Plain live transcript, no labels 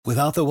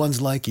Without the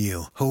ones like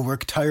you, who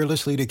work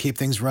tirelessly to keep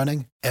things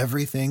running,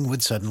 everything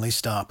would suddenly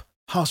stop.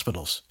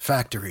 Hospitals,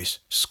 factories,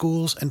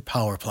 schools, and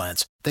power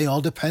plants, they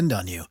all depend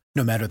on you.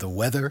 No matter the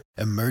weather,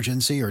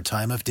 emergency, or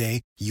time of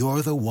day,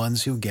 you're the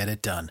ones who get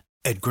it done.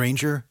 At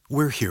Granger,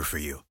 we're here for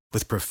you.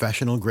 With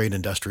professional-grade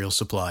industrial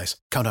supplies,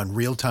 count on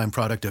real-time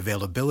product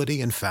availability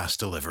and fast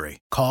delivery.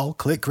 Call,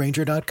 click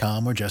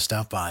Granger.com, or just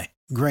stop by.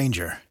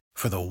 Granger,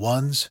 for the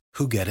ones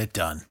who get it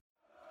done.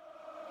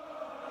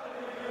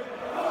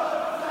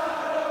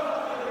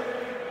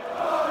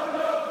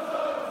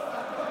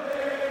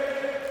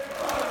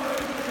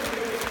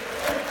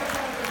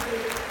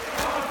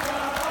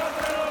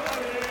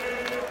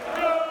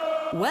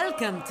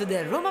 Welcome to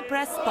the Roma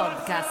Press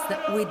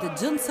Podcast with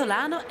John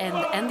Solano and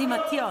Andy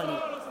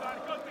Mattioli.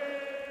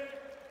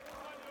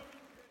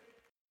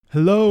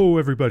 Hello,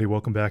 everybody.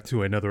 Welcome back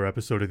to another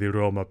episode of the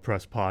Roma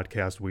Press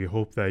Podcast. We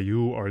hope that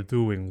you are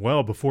doing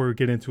well. Before we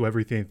get into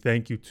everything,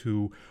 thank you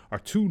to our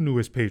two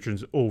newest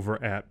patrons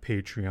over at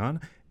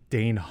Patreon,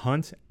 Dane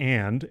Hunt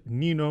and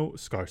Nino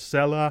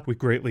Scarcella. We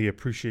greatly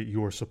appreciate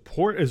your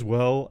support, as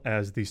well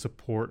as the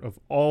support of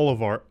all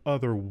of our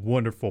other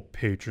wonderful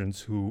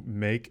patrons who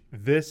make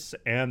this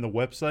and the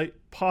website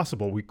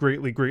possible. We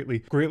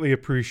greatly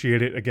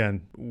appreciate it.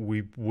 Again,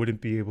 we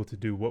wouldn't be able to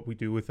do what we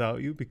do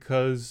without you,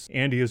 because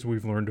Andy, as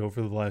we've learned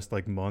over the last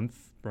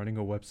month, running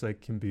a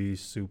website can be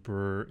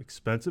super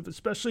expensive,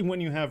 especially when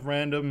you have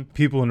random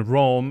people in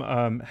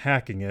Rome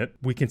hacking it.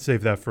 We can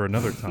save that for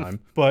another time.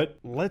 But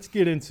let's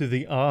get into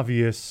the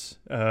obvious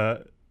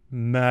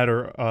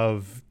matter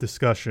of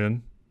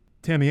discussion.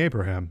 Tammy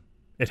Abraham.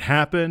 It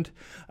happened.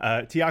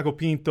 Tiago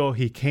Pinto,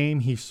 he came,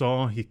 he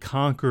saw, he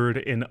conquered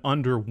in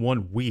under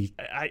 1 week.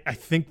 I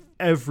think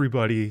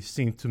everybody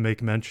seemed to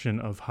make mention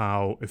of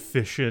how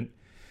efficient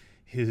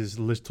his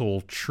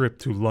little trip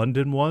to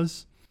London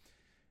was.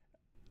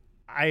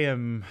 I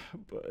am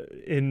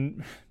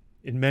in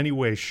many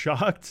ways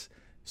shocked,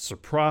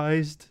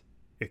 surprised,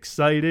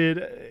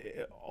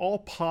 excited, all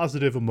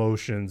positive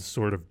emotions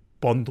sort of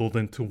bundled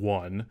into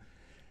one.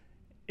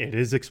 It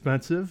is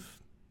expensive.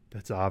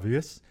 That's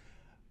obvious.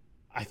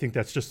 I think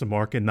that's just the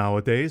market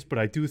nowadays, but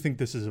I do think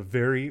this is a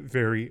very,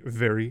 very,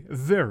 very,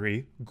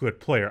 very good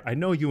player. I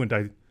know you and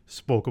I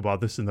spoke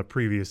about this in the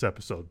previous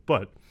episode,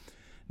 but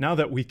now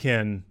that we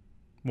can,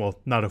 well,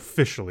 not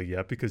officially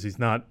yet, because he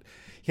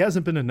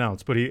hasn't been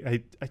announced, but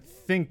I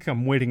think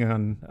I'm waiting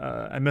on,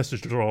 I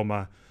messaged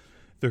Roma,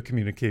 their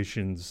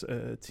communications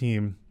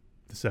team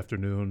this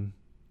afternoon.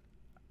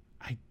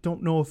 I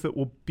don't know if it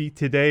will be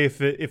today. If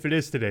it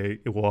is today,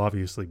 it will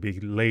obviously be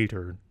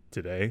later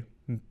today,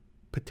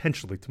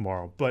 potentially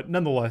tomorrow. But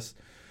nonetheless,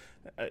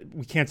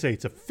 we can't say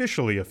it's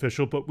officially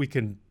official, but we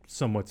can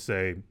somewhat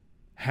say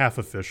half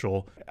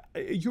official.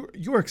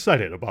 You're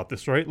excited about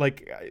this, right?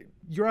 Like,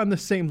 you're on the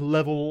same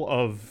level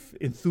of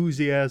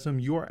enthusiasm.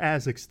 You're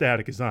as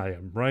ecstatic as I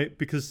am, right?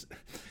 Because,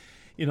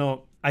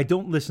 I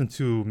don't listen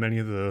to many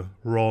of the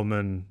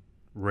Roman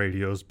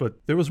radios, but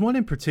there was one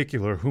in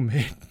particular who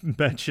made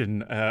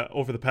mention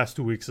over the past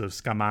 2 weeks of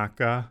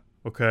Scamacca.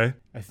 Okay,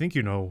 I think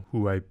you know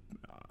who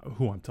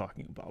I'm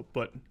talking about,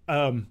 but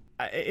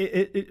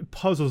it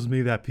puzzles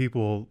me that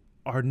people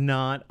are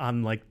not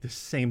on the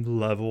same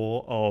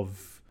level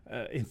of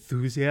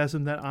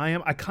enthusiasm that I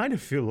am. I kind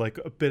of feel like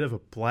a bit of a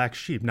black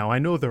sheep. Now, I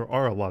know there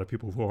are a lot of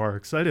people who are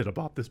excited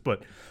about this,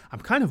 but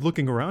I'm kind of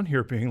looking around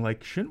here being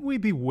like, shouldn't we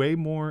be way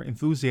more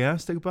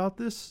enthusiastic about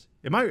this?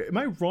 Am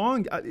I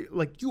wrong?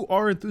 You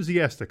are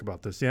enthusiastic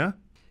about this, yeah?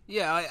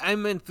 Yeah,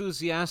 I'm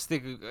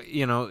enthusiastic.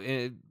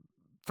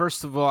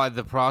 First of all, at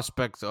the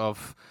prospect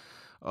of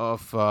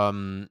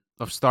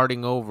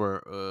starting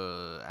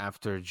over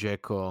after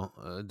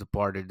Dzeko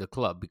departed the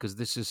club, because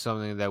this is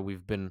something that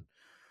we've been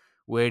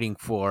waiting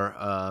for.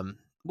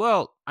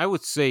 Well, I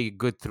would say a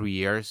good 3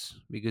 years,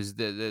 because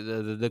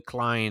the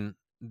decline,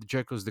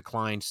 Dzeko's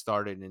decline,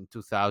 started in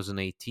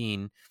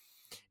 2018,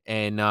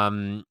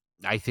 and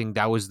I think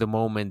that was the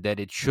moment that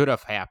it should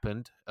have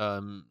happened.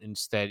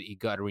 Instead, he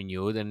got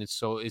renewed, and it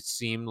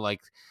seemed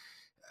like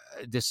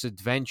this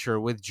adventure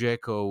with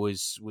Dzeko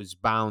was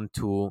bound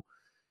to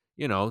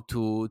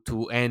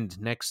to end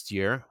next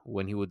year,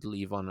 when he would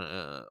leave on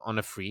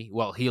a free.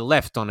 Well, he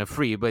left on a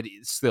free, but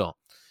still,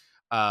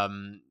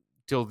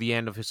 till the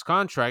end of his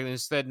contract.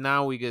 Instead,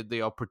 now we get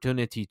the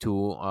opportunity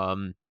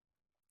to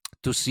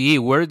see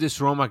where this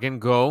Roma can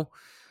go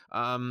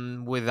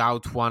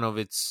without one of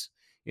its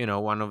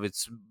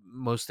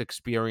most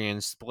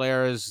experienced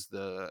players,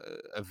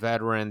 a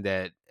veteran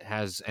that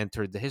has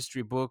entered the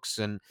history books,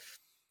 and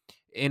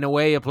in a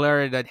way a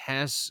player that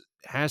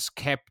has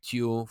kept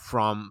you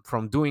from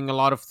doing a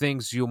lot of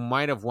things you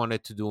might have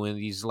wanted to do in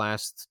these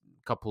last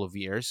couple of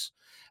years.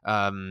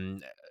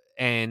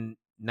 And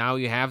now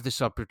you have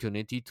this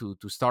opportunity to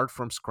start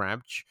from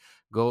scratch,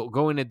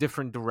 go in a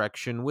different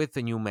direction with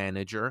a new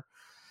manager.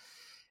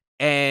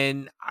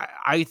 And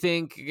I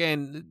think,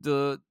 again,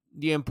 the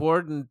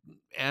important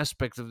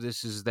aspect of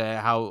this is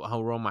that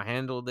how Roma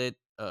handled it,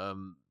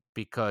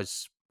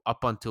 because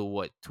up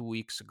until 2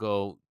 weeks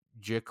ago,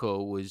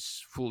 Dzeko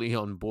was fully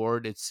on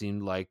board. It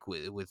seemed like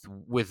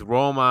with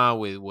Roma,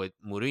 with what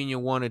Mourinho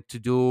wanted to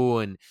do,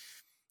 and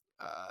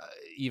uh,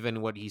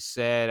 even what he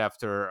said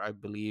after, I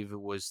believe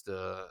it was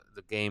the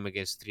game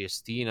against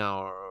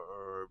Triestina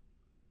or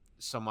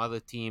some other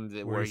team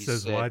that Where where he he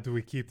says, said, "Why do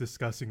we keep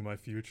discussing my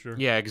future?"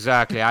 yeah,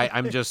 exactly.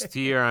 I'm just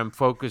here. I'm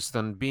focused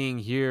on being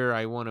here.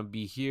 I want to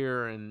be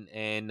here, and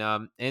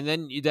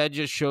then that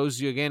just shows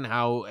you again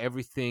how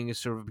everything is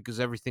sort of, because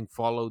everything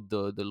followed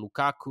the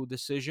Lukaku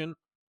decision.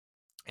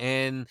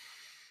 And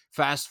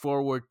fast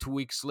forward 2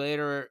 weeks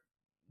later,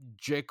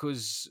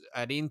 Dzeko's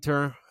at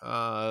Inter,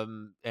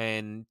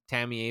 and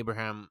Tammy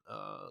Abraham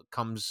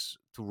comes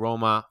to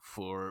Roma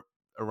for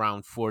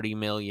around 40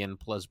 million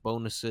plus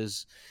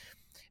bonuses.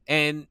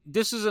 And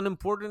this is an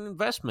important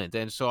investment.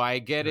 And so I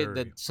get it Very.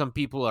 that some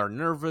people are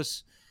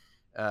nervous,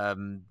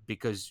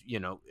 because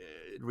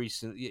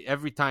recently,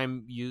 every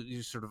time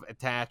you sort of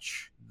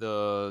attach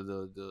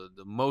the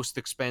most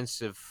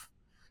expensive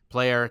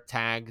player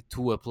tag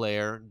to a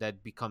player,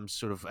 that becomes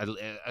sort of,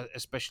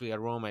 especially at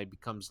Roma, it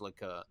becomes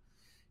like a,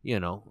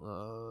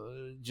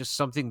 just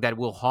something that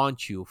will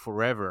haunt you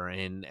forever.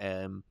 And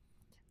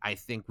I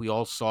think we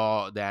all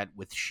saw that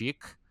with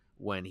Schick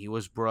when he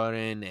was brought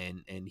in,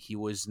 and he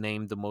was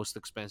named the most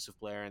expensive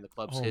player in the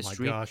club's Oh my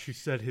history. gosh, you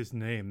said his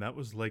name. That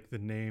was like the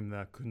name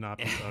that could not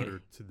be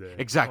uttered today.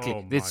 Exactly,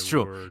 Oh my it's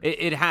true. word.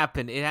 It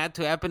happened. It had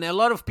to happen. A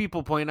lot of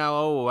people point out,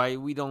 "Oh,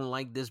 we don't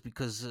like this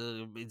because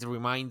it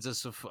reminds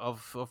us of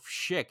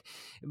Schick,"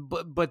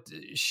 but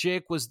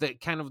Schick was the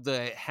kind of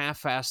the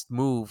half-assed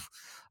move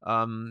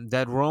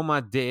that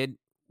Roma did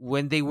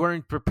when they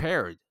weren't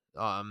prepared.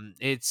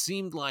 It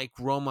seemed like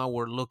Roma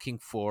were looking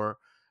for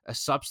a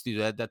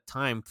substitute at that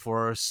time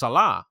for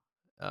Salah,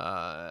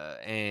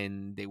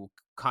 and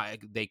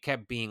they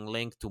kept being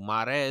linked to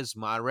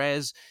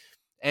Mahrez,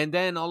 and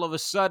then all of a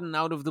sudden,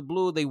 out of the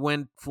blue, they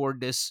went for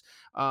this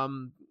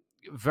um,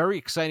 very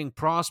exciting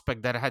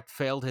prospect that had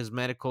failed his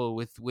medical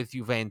with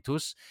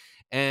Juventus,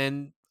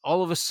 and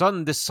all of a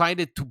sudden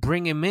decided to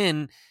bring him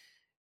in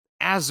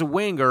as a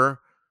winger,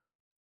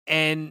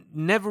 and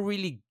never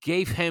really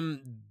gave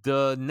him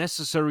the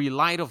necessary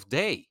light of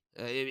day.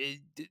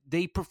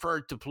 They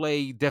preferred to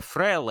play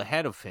Defrel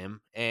ahead of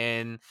him,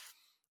 and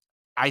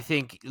I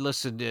think,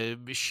 listen,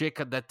 Schick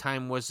at that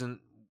time wasn't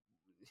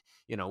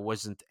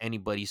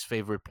anybody's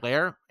favorite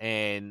player,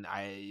 and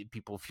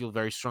people feel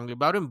very strongly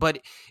about him. But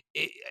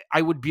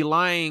I would be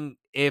lying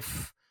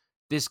if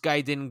this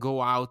guy didn't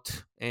go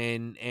out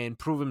and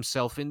prove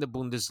himself in the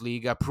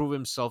Bundesliga, prove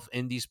himself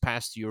in these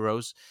past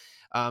Euros,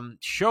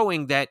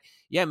 showing that,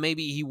 yeah,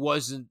 maybe he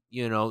wasn't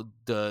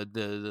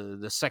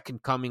the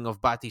second coming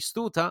of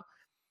Batistuta,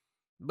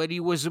 but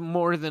he was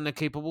more than a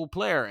capable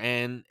player,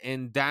 and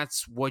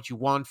that's what you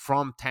want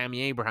from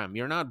Tammy Abraham.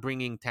 You're not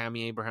bringing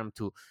Tammy Abraham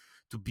to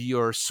be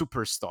your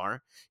superstar.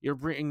 You're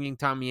bringing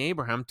Tammy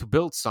Abraham to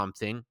build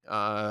something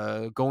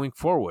going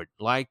forward.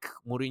 Like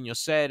Mourinho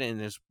said in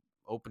his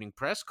opening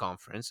press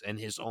conference, and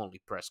his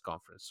only press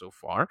conference so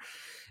far,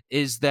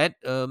 is that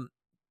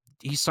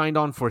he signed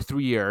on for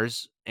 3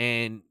 years,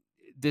 and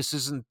this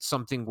isn't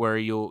something where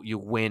you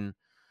win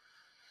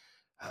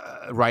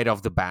right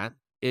off the bat.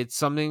 It's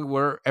something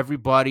where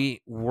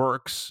everybody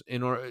works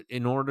in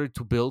order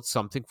to build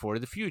something for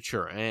the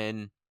future.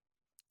 And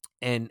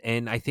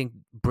I think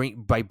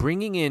by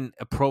bringing in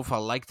a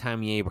profile like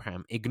Tammy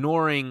Abraham,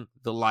 ignoring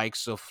the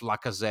likes of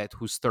Lacazette,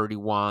 who's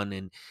 31,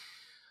 and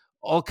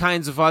all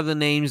kinds of other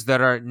names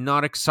that are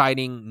not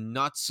exciting,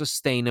 not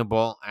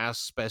sustainable, as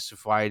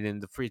specified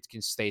in the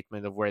Friedkin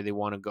statement of where they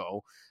want to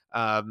go.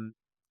 Um,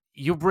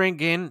 you bring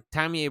in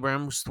Tammy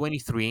Abraham, who's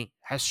 23,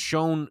 has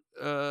shown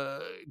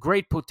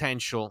great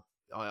potential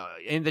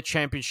in the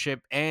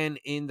championship and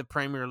in the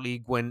Premier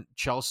League when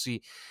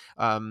Chelsea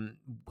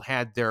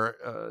had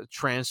their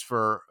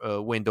transfer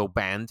window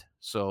banned.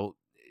 So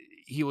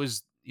he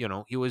was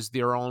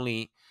their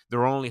only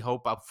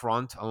hope up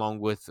front,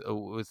 along with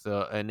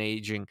an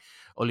aging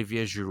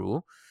Olivier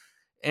Giroud.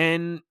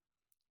 And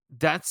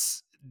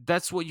that's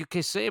what you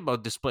can say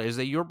about this player, is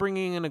that you're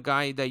bringing in a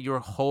guy that you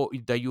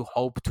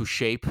hope to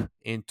shape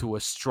into a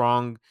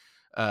strong,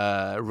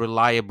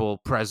 reliable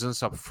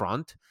presence up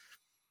front,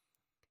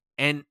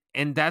 and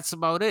that's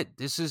about it.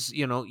 This is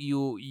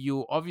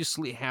you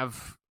obviously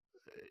have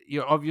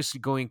you're obviously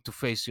going to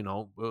face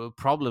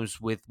problems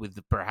with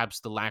perhaps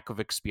the lack of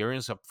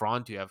experience up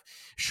front. You have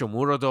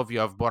Shomurodov, you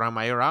have Bora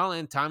Mayoral,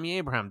 and Tammy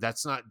Abraham. That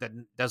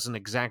doesn't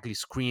exactly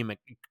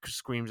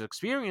screams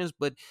experience,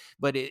 but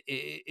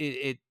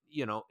it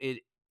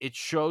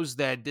shows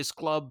that this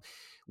club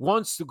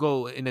wants to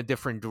go in a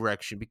different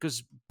direction,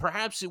 because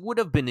perhaps it would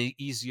have been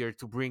easier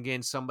to bring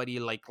in somebody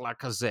like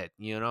Lacazette.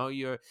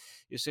 You're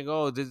saying,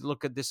 oh,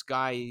 look at this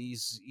guy.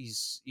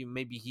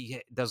 Maybe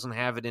he doesn't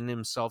have it in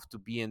himself to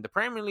be in the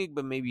Premier League,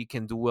 but maybe he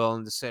can do well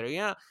in the Serie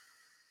A.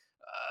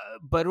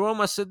 But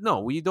Roma said, no,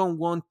 we don't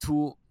want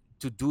to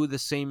do the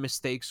same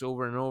mistakes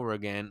over and over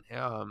again,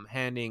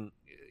 handing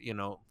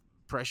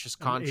precious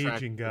An contract.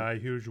 aging guy,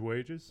 huge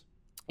wages.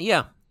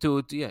 Yeah,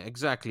 yeah,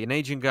 exactly. An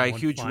aging guy, One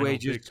huge final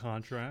wages. big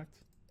contract.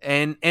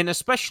 and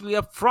especially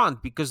up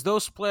front, because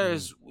those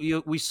players,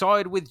 we saw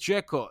it with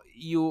Dzeko.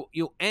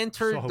 You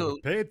enter Saw it the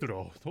with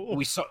Pedro. Oh,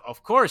 we saw,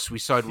 of course, we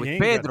saw it he with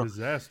ain't got Pedro.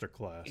 disaster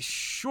class.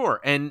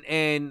 Sure, and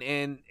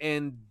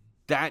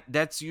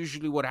that's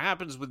usually what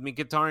happens with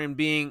Mkhitaryan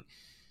being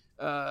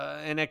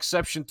an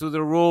exception to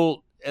the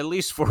rule, at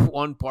least for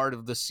one part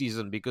of the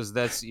season, because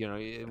that's,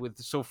 with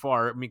so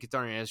far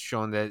Mkhitaryan has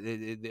shown that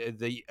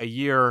a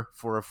year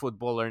for a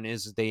footballer in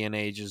his day and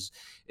age is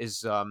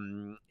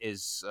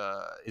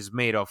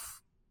made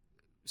of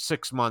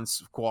 6 months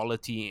of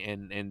quality,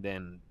 and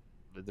then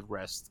the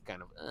rest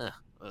kind of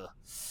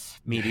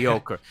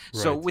mediocre.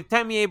 So Right. with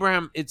Tammy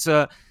Abraham, it's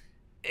a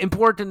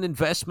important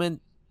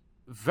investment,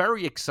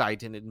 very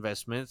exciting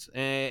investment,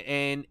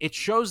 and it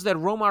shows that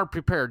Roma are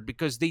prepared,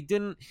 because they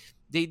didn't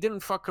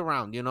fuck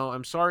around.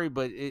 I'm sorry,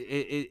 but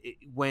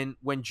when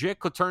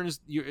Dzeko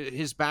turns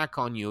his back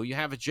on you, you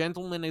have a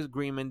gentleman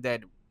agreement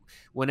that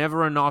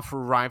whenever an offer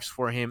arrives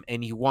for him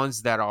and he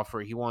wants that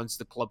offer, he wants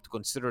the club to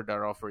consider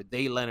that offer,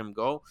 they let him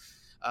go.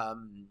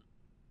 Um,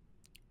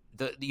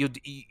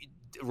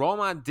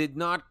 Roma did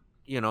not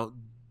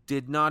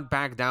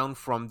back down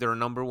from their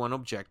number one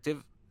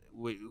objective.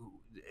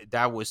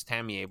 That was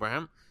Tammy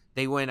Abraham.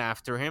 They went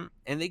after him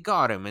and they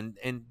got him,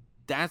 and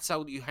that's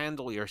how you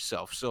handle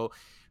yourself. So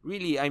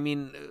really, I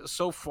mean,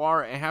 so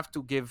far I have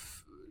to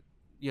give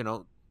you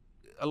know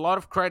a lot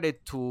of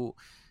credit to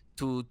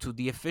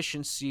the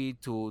efficiency,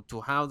 to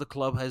how the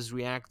club has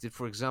reacted.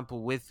 For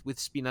example, with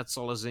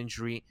Spinazzola's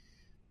injury,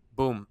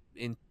 boom,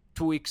 in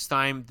 2 weeks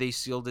time they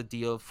sealed the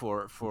deal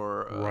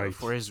Right.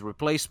 for his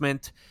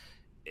replacement.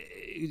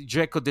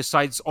 Dzeko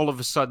decides all of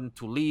a sudden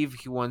to leave.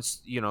 He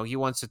wants a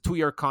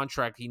 2-year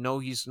contract.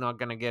 He's not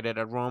going to get it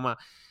at Roma.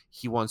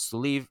 He wants to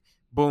leave.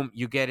 Boom,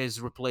 you get his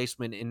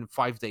replacement in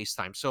 5 days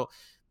time. So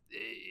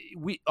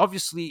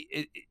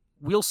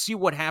we'll see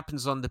what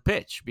happens on the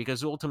pitch,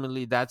 because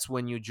ultimately that's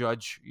when you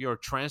judge your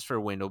transfer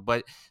window.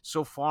 But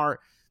so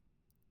far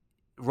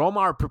Roma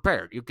are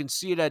prepared. You can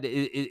see that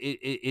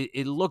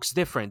it looks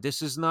different.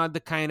 This is not the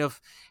kind of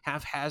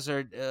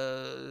haphazard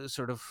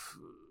sort of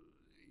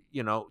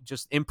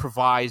just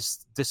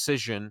improvised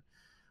decision.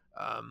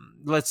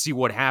 Let's see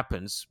what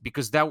happens,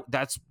 because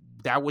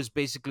that was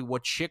basically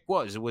what Schick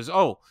was. It was,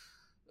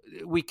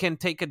 we can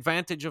take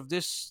advantage of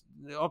this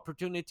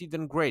opportunity,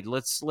 then great,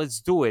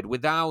 let's do it,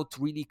 without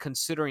really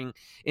considering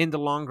in the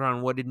long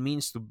run what it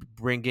means to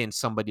bring in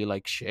somebody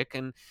like Schick.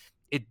 And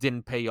it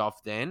didn't pay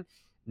off then.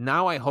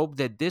 Now I hope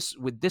that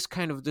with this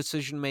kind of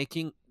decision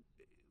making,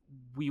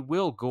 we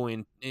will go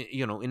in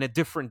a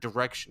different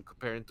direction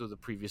compared to the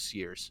previous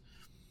years.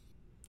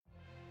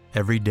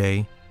 Every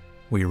day,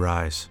 we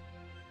rise,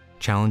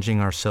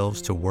 challenging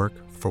ourselves to work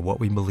for what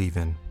we believe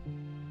in.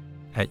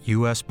 At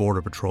U.S.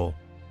 Border Patrol,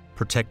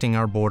 protecting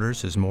our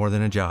borders is more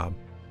than a job.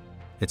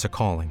 It's a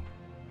calling.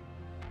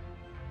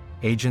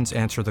 Agents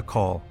answer the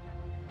call,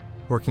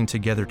 working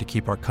together to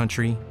keep our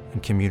country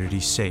and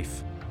communities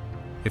safe.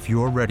 If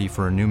you're ready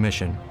for a new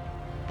mission,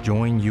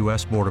 join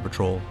U.S. Border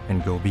Patrol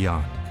and go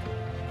beyond.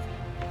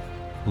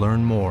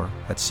 Learn more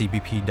at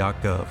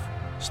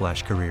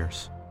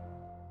cbp.gov/careers.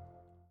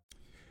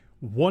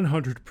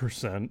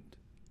 100%.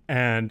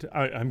 And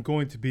I'm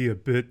going to be a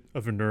bit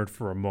of a nerd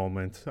for a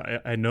moment.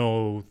 I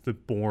know the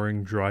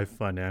boring, dry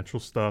financial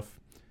stuff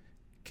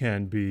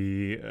can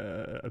be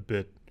a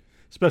bit,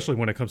 especially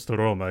when it comes to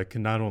Roma, it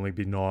can not only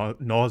be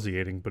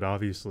nauseating, but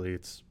obviously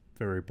it's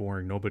very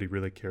boring. Nobody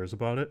really cares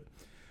about it.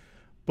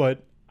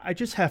 But I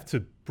just have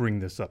to bring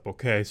this up,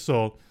 okay?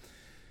 So,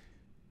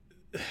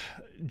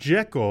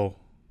 Dzeko,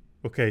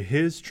 okay,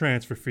 his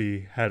transfer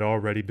fee had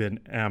already been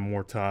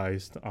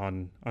amortized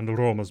on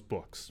Roma's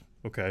books,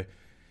 okay?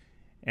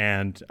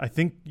 And I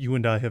think you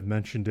and I have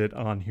mentioned it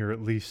on here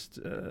at least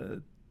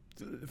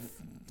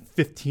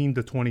 15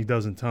 to 20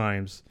 dozen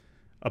times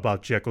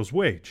about Dzeko's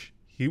wage.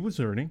 He was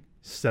earning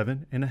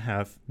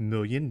 $7.5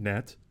 million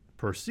net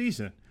per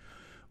season,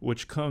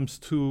 which comes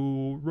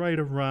to right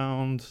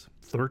around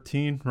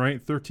 13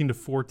 to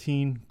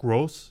 14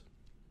 gross.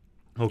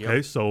 Okay,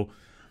 Yep. so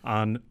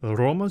on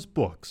Roma's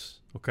books,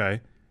 okay,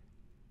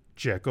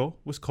 Dzeko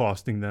was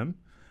costing them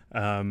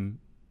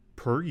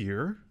per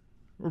year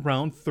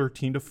around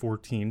 13 to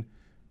 14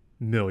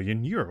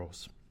 million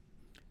euros.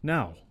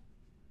 Now,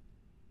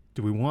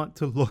 do we want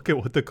to look at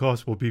what the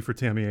cost will be for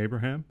Tammy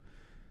Abraham?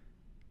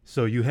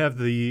 So you have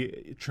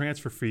the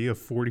transfer fee of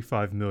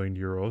 45 million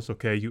euros.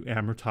 Okay, you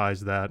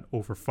amortize that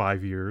over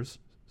 5 years.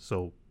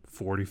 So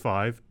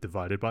 45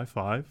 divided by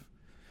 5.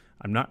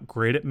 I'm not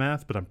great at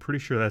math, but I'm pretty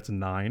sure that's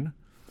 9.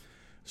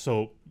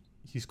 So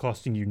he's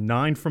costing you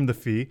 9 from the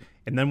fee.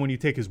 And then when you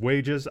take his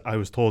wages, I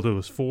was told it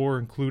was 4,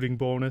 including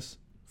bonus.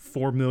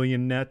 4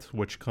 million net,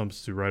 which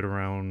comes to right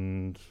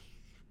around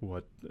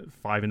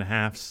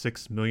 5.5,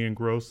 6 million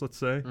gross, let's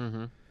say.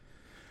 Mm-hmm.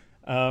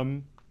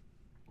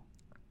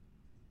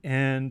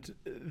 And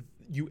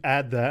you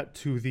add that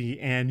to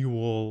the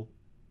annual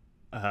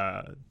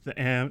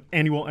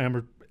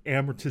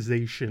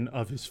amortization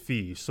of his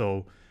fee.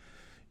 So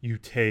You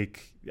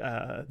take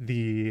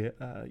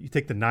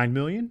the 9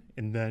 million,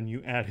 and then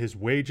you add his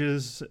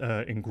wages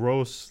in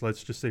gross.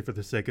 Let's just say, for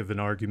the sake of an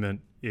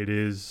argument, it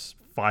is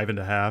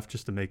 5.5,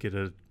 just to make it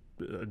a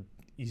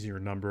easier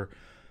number.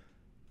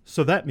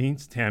 So that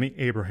means Tammy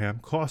Abraham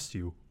costs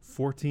you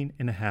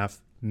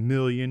 14.5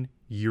 million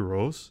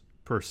euros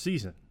per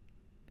season.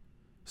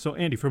 So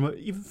Andy,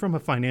 even from a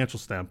financial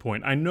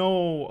standpoint, I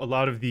know a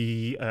lot of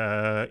the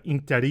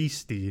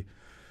Interisti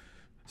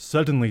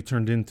suddenly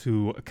turned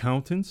into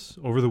accountants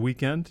over the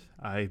weekend.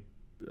 I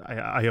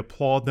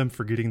applaud them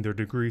for getting their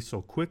degree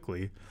so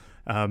quickly.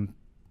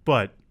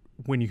 But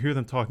when you hear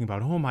them talking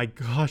about, oh my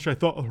gosh, I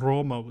thought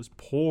Roma was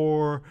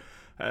poor.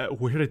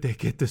 Where did they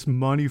get this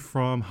money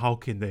from? How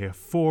can they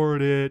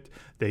afford it?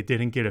 They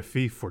didn't get a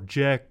fee for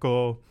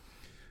Dzeko.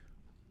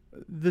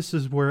 This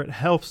is where it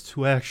helps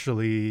to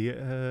actually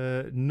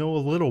know a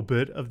little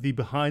bit of the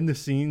behind the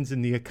scenes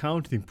and the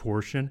accounting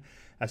portion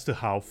as to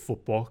how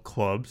football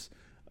clubs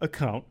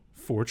account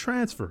for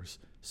transfers.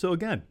 So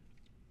again,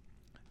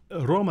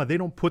 Roma, they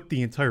don't put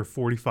the entire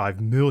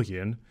 45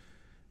 million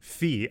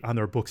fee on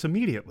their books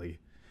immediately.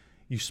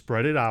 You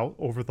spread it out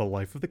over the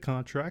life of the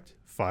contract,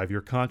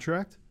 5-year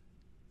contract.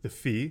 The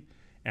fee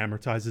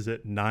amortizes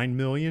at 9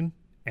 million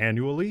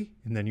annually,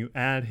 and then you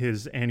add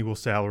his annual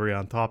salary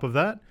on top of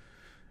that.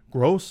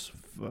 Gross,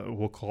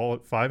 we'll call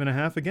it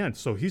 5.5 again.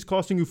 So he's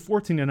costing you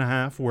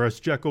 14.5, whereas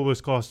Dzeko is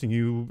costing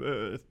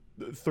you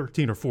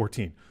 13 or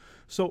 14.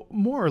 So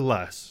more or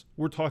less,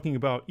 we're talking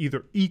about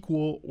either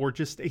equal or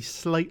just a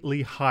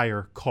slightly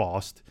higher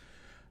cost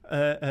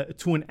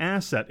to an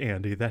asset,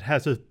 Andy, that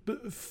has a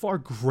far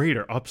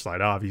greater upside,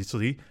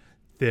 obviously,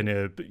 than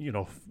a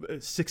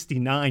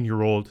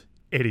 69-year-old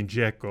Edin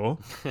Dzeko.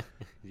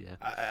 Yeah.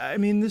 I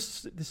mean,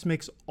 this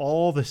makes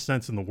all the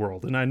sense in the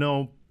world, and I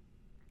know.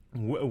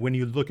 When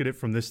you look at it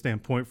from this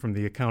standpoint, from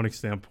the accounting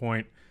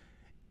standpoint,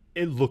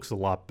 it looks a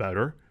lot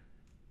better.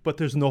 But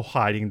there's no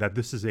hiding that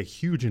this is a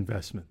huge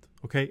investment,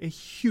 okay? A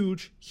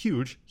huge,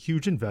 huge,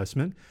 huge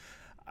investment.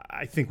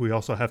 I think we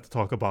also have to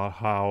talk about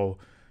how,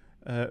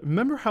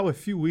 remember how a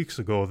few weeks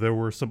ago there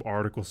were some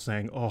articles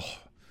saying, oh,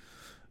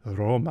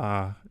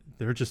 Roma,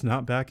 they're just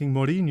not backing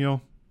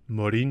Mourinho.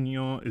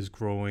 Mourinho is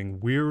growing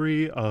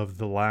weary of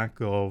the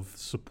lack of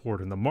support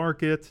in the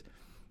market.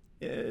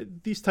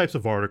 These types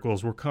of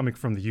articles were coming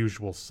from the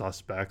usual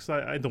suspects.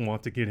 I don't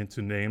want to get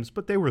into names,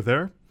 but they were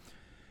there.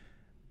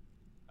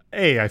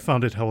 A, I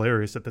found it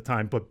hilarious at the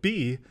time, but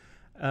B,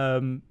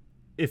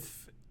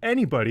 if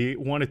anybody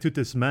wanted to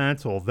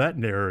dismantle that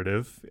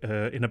narrative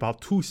in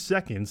about 2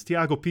 seconds,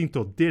 Thiago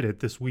Pinto did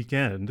it this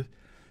weekend.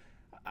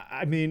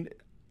 I mean,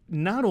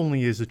 not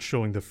only is it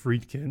showing the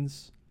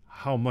Friedkins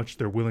how much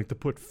they're willing to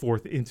put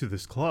forth into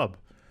this club,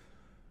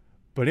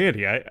 but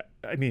Andy, I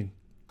mean,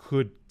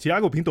 could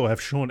Thiago Pinto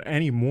have shown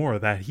any more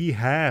that he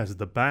has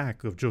the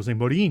back of Jose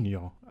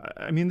Mourinho?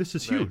 I mean, this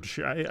is huge.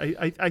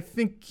 I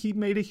think he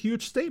made a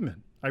huge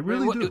statement. I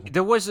really do.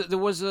 There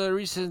was a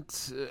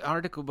recent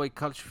article by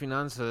Calcio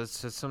Finanza that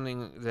said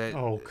something that.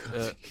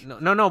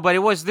 No, but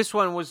this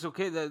one was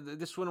okay.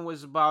 This one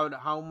was about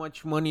how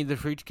much money the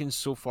Friedkins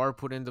so far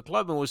put in the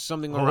club, and was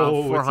something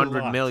around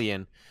 400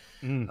 million.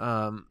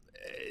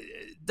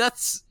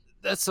 That's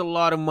a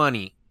lot of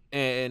money,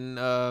 and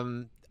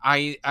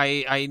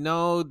I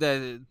know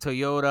that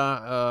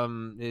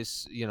Toyota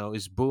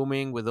is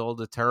booming with all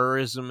the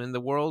terrorism in the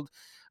world.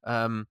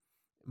 But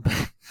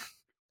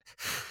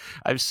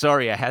I'm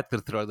sorry, I had to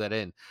throw that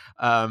in.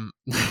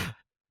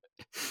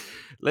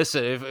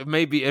 Listen,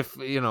 maybe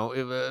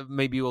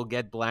we'll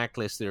get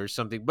blacklisted or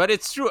something, but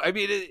it's true. I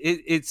mean,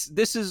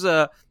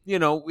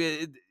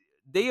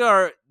 they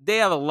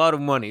have a lot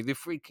of money. The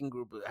freaking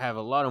group have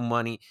a lot of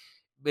money.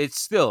 But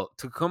still,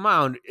 to come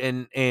out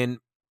and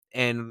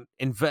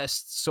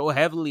invest so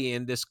heavily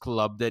in this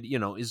club that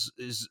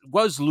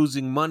was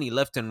losing money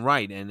left and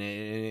right, and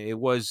it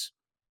was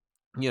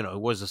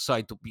a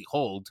sight to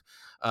behold.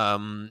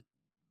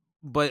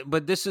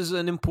 But this is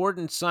an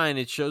important sign.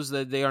 It shows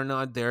that they are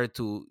not there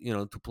to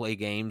to play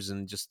games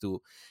and just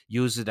to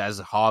use it as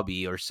a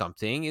hobby or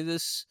something.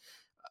 This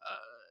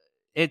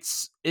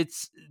is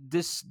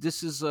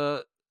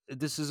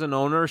an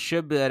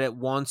ownership that it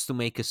wants to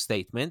make a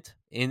statement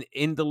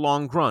in the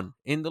long run.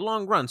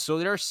 So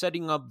they're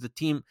setting up the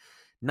team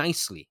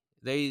nicely.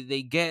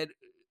 They get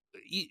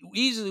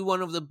easily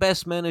one of the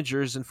best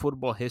managers in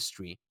football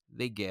history.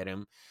 They get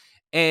him,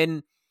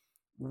 and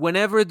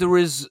whenever there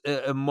is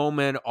a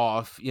moment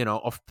of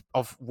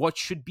what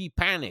should be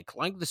panic,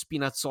 like the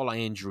Spinazzola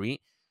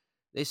injury,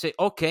 they say,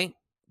 okay,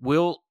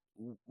 we'll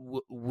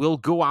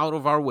go out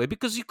of our way,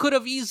 because you could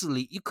have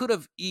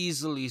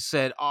easily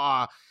said,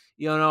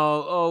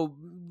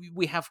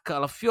 we have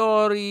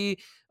Calafiori,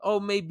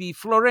 maybe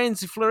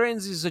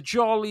Florenzi is a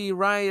jolly,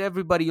 right?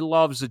 Everybody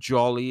loves a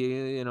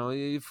jolly.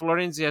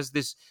 Florenzi has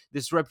this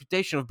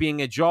reputation of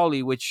being a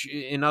jolly, which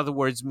in other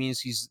words means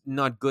he's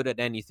not good at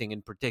anything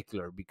in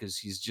particular, because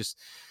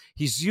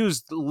he's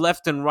used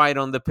left and right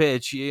on the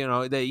pitch.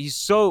 That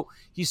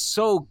he's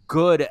so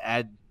good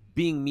at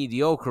being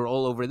mediocre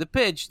all over the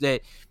pitch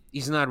that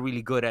he's not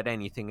really good at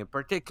anything in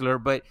particular.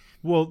 But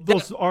Well,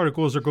 those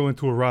articles are going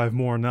to arrive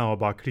more now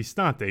about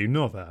Cristante. You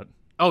know that.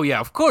 oh yeah,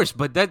 of course,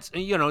 but that's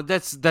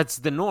that's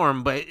the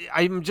norm. But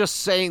I'm just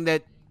saying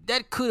that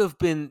could have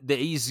been the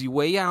easy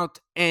way out,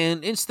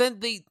 and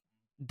instead they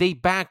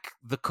back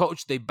the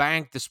coach, they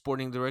bank the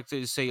sporting director.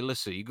 They say,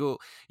 listen, you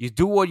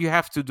do what you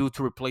have to do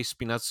to replace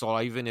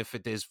Spinazzola, even if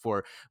it is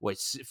for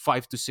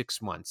 5 to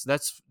 6 months.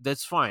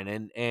 That's fine.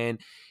 And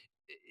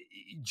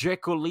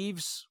Dzeko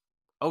leaves.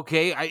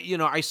 Okay,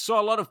 I saw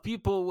a lot of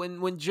people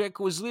when Dzeko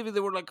was leaving, they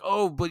were like,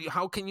 "Oh, but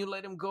how can you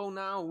let him go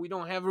now? We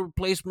don't have a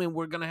replacement.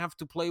 We're gonna have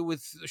to play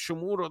with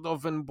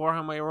Shomurodov and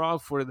Borja Mayoral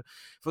for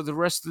the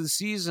rest of the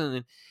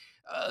season."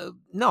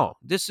 No,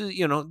 this is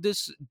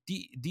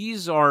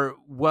these are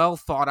well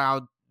thought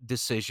out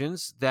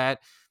decisions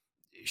that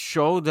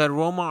show that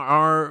Roma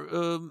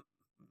are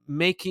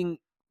making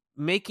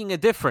making a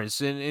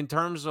difference in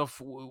terms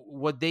of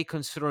what they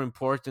consider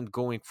important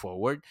going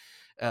forward.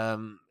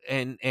 And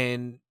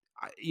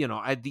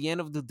at the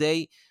end of the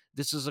day,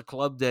 this is a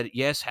club that,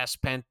 yes, has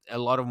spent a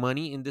lot of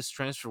money in this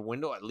transfer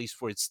window, at least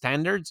for its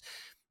standards,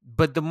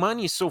 but the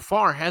money so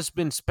far has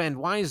been spent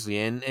wisely.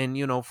 And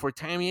for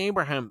Tammy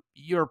Abraham,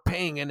 you're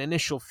paying an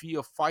initial fee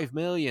of 5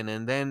 million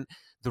and then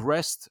the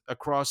rest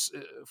across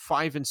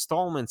 5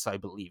 installments, I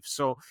believe.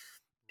 So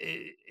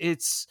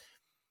it's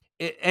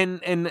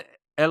and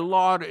a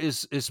lot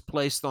is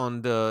placed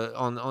on the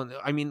on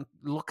I mean,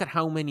 look at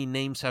how many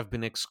names have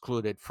been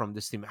excluded from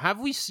this team. Have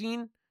we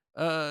seen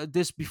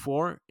this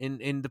before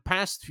in the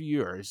past few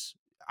years?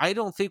 I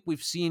don't think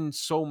we've seen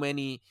so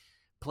many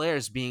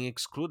players being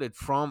excluded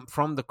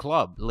from the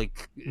club,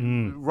 like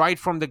right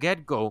from the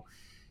get-go.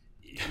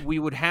 We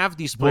would have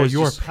these Well, players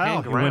your just pal,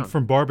 hang he around. went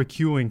from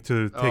barbecuing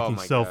to Oh taking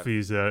my God.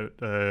 selfies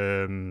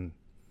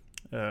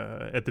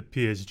at the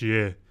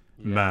PSG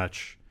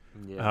match.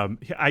 Yeah.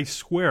 I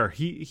swear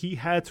he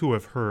had to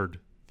have heard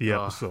the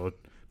Ugh. episode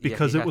Yeah,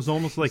 because he it had- was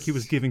almost like he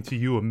was giving to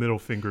you a middle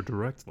finger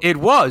directly. It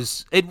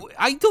was. I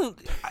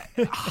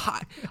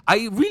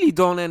really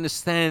don't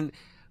understand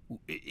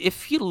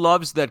if he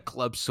loves that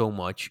club so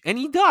much, and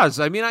he does.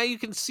 I mean, you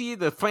can see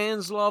the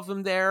fans love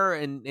him there,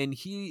 and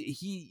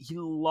he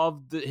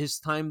loved his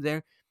time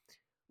there.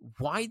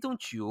 Why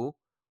don't you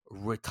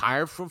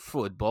retire from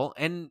football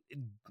and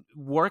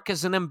work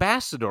as an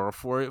ambassador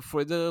for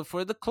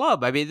the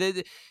club? I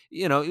mean,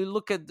 you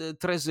look at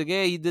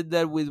Trezeguet. He did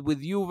that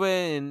with Juve,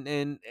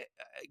 and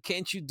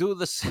can't you do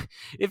this?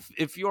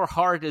 If your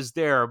heart is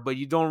there, but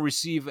you don't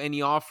receive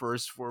any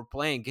offers for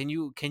playing,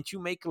 can't you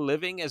make a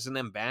living as an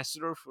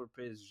ambassador for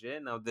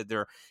PSG now that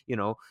they're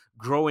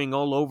growing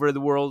all over the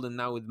world, and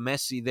now with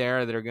Messi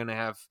there, they're gonna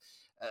have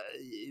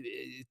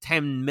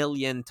 10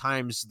 million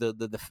times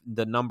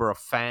the number of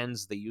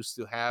fans they used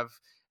to have.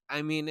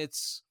 I mean,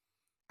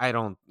 I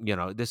don't,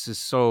 this is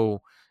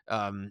so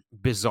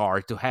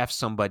bizarre to have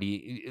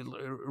somebody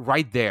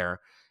right there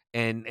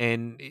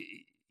and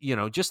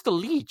just a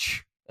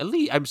leech.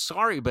 I'm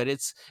sorry, but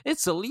it's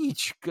a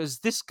leech, because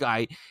this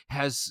guy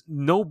has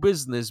no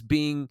business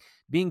being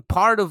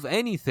part of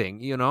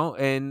anything,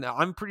 and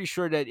I'm pretty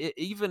sure that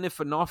even if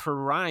an offer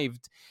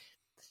arrived,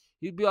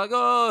 he'd be like,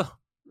 oh,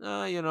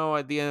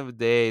 at the end of the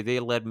day,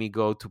 they let me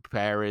go to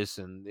Paris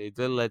and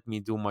they let me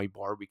do my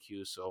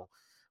barbecue. So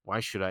why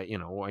should I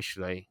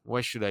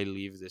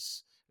leave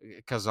this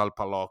Casal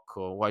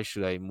Palocco? Why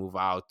should I move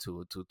out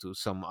to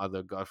some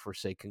other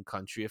godforsaken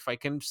country if I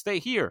can stay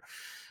here?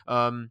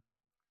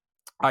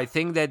 I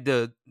think that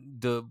the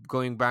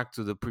going back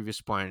to the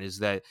previous point is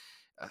that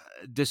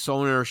this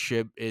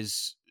ownership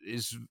is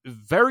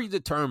very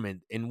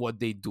determined in what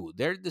they do.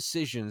 Their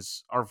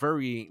decisions are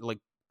very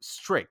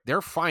strict.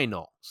 They're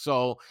final.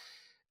 So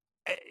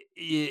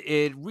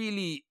it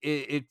really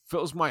it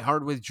fills my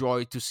heart with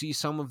joy to see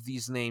some of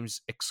these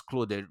names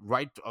excluded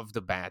right off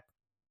the bat.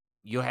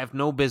 You have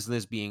no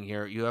business being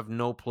here. You have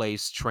no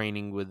place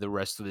training with the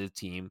rest of the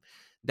team.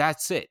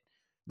 That's it.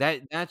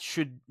 That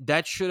should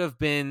have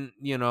been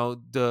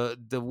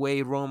the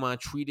way Roma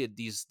treated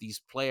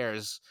these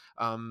players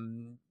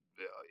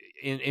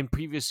in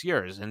previous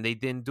years, and they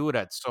didn't do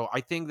that. So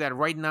I think that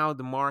right now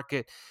the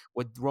market,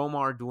 what Roma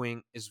are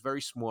doing, is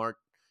very smart.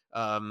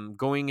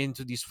 Going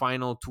into these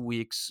final 2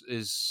 weeks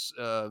is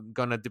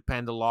gonna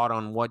depend a lot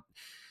on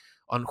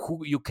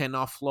who you can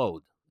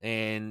offload,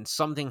 and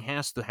something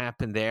has to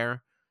happen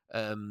there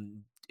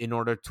in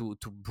order to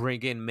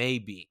bring in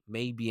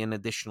maybe an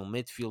additional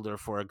midfielder,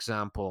 for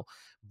example.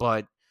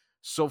 But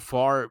so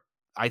far,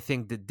 I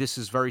think that this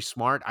is very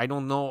smart. I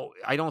don't know.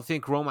 I don't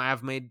think Roma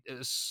have made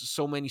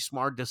so many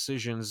smart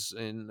decisions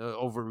in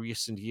over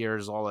recent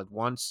years all at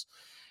once,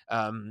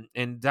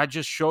 and that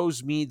just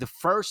shows me the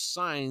first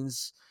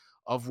signs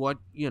of what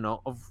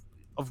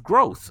of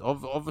growth,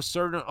 of a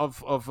certain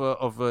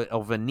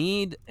of a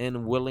need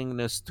and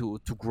willingness to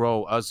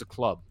grow as a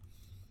club.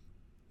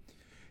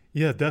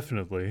 Yeah,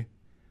 definitely.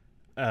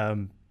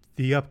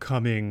 The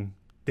upcoming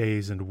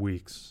days and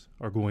weeks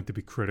are going to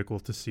be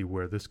critical to see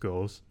where this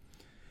goes.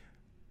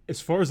 As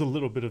far as a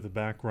little bit of the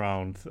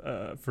background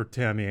for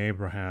Tammy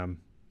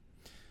Abraham,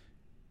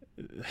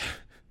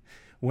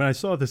 when I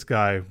saw this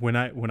guy, when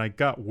I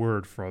got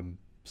word from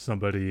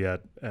somebody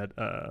at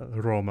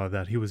Roma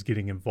that he was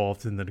getting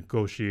involved in the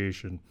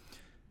negotiation,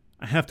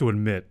 I have to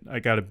admit I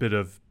got a bit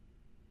of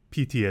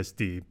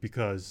PTSD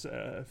because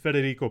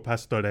Federico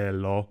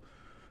Pastorello,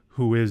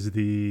 who is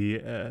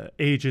the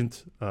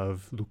agent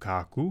of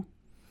Lukaku,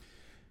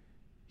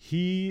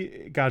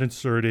 he got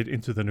inserted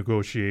into the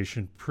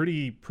negotiation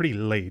pretty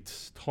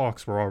late.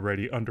 Talks were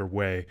already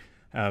underway,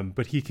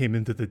 but he came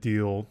into the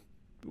deal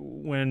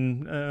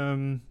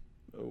when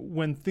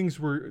things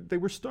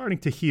were starting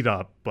to heat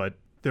up, but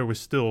there was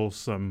still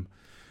some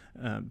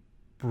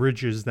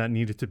bridges that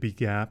needed to be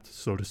gapped,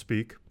 so to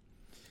speak.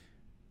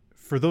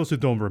 For those who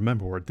don't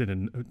remember or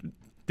didn't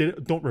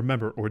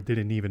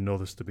even know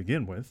this to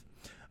begin with,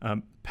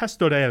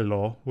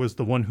 Pastorello was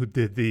the one who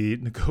did the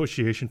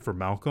negotiation for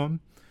Malcolm.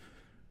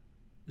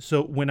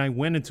 So when I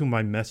went into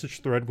my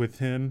message thread with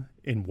him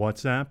in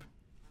WhatsApp,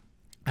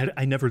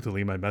 I never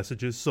delete my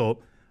messages. So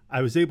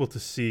I was able to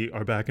see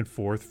our back and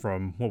forth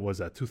from,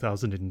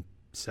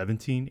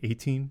 2017,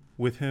 18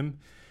 with him.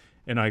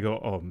 And I go,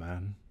 oh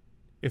man,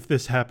 if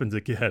this happens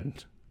again,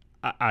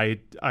 I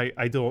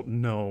don't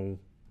know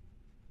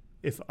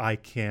if I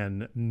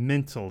can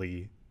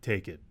mentally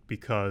take it,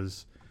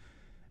 because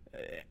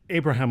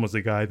Abraham was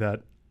a guy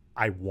that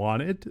I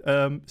wanted.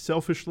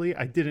 Selfishly,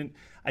 I didn't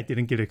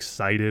get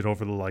excited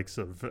over the likes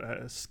of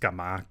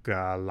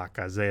Scamacca,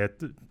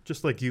 Lacazette.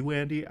 Just like you,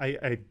 Andy,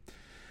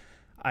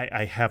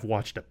 I have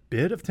watched a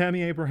bit of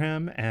Tammy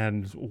Abraham,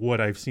 and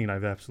what I've seen,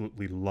 I've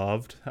absolutely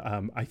loved.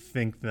 I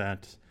think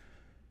that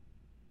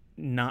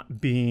not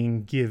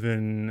being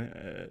given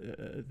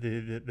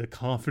the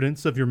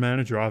confidence of your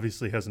manager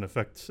obviously has an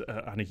effect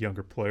on a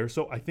younger player.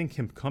 So I think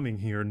him coming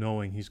here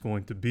knowing he's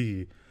going to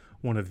be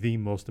one of the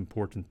most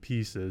important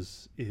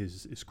pieces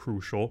is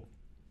crucial.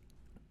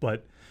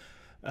 But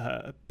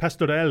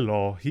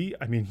Pastorello, he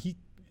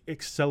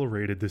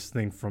accelerated this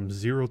thing from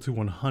 0 to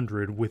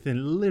 100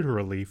 within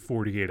literally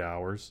 48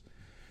 hours.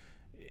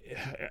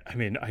 I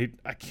mean,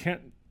 I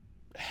can't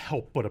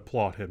help but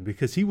applaud him,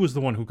 because he was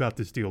the one who got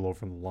this deal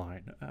over the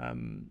line.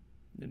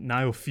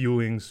 Niall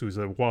Fewings, who's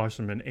a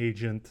Wasserman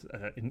agent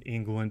in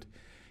England,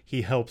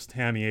 he helps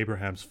Tammy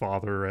Abraham's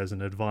father as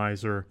an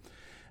advisor.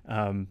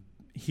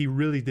 He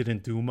really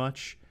didn't do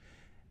much.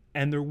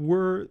 And there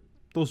were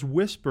those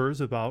whispers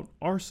about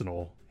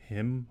Arsenal,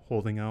 him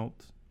holding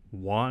out,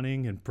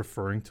 wanting and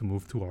preferring to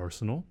move to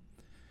Arsenal.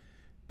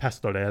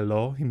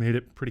 Pastorello, he made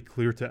it pretty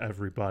clear to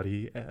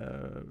everybody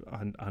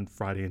on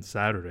Friday and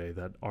Saturday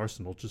that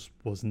Arsenal just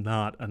was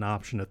not an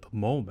option at the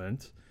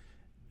moment.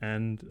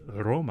 And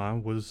Roma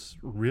was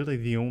really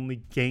the only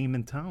game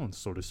in town,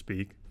 so to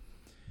speak.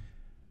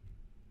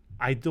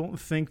 I don't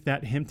think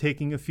that him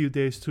taking a few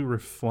days to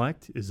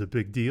reflect is a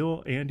big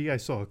deal. Andy, I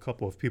saw a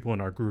couple of people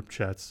in our group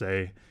chat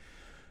say,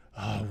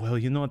 oh, well,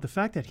 the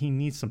fact that he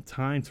needs some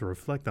time to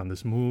reflect on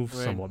this move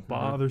somewhat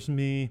bothers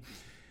me.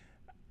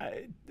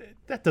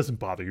 That doesn't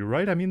bother you,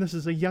 right? I mean, this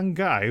is a young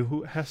guy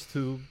who has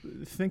to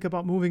think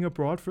about moving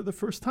abroad for the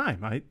first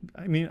time. I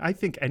mean, I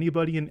think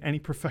anybody in any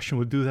profession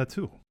would do that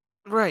too.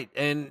 Right.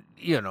 And,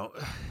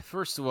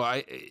 first of all,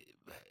 I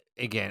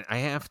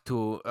have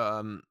to,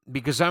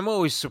 because I'm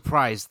always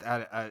surprised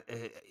at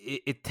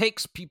it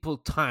takes people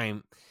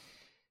time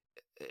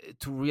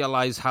to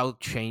realize how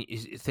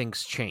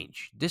things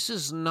change. This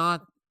is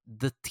not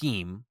the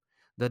team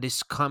that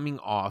is coming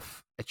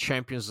off a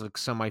Champions League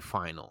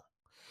semifinal.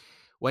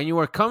 When you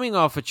are coming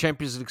off a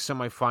Champions League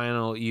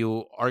semifinal,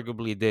 you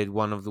arguably did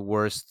one of the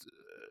worst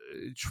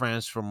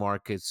transfer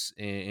markets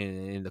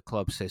in the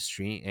club's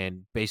history,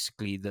 and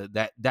basically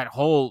that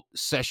whole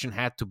session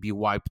had to be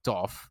wiped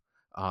off,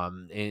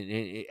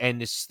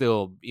 and is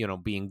still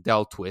being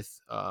dealt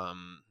with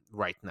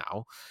right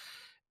now.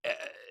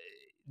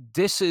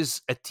 This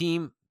is a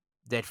team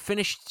that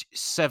finished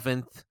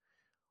 7th.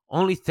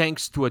 Only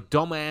thanks to a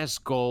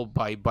dumbass goal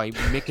by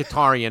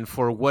Mkhitaryan.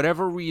 For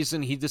whatever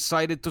reason, he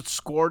decided to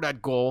score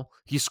that goal.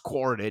 He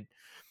scored it.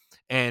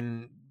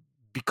 And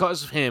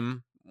because of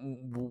him,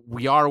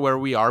 we are where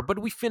we are. But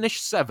we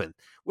finished 7th.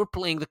 We're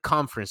playing the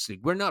Conference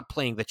League. We're not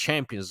playing the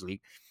Champions League.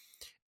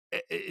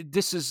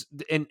 This is...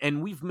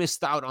 And we've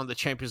missed out on the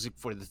Champions League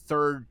for the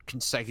third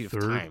consecutive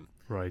time.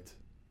 Right.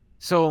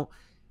 So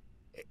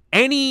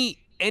any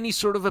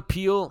sort of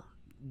appeal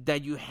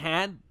that you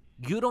had,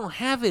 you don't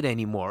have it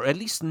anymore, at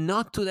least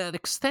not to that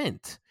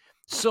extent.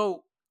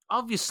 So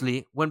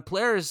obviously, when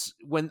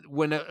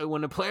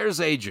a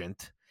player's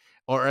agent,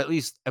 or at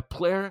least a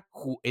player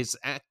who is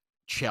at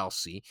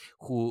Chelsea,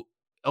 who,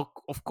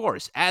 of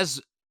course,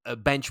 as a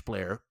bench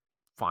player,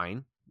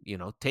 fine,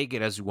 take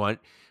it as you want,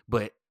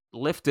 but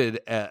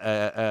lifted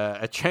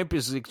a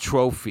Champions League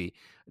trophy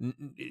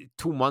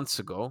 2 months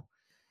ago.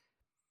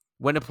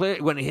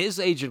 When his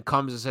agent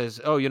comes and says,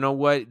 "Oh, you know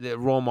what? The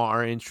Roma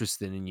are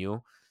interested in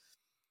you,"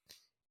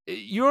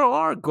 you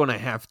are going to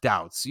have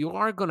doubts. You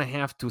are going to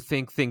have to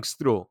think things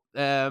through.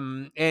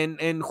 And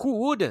who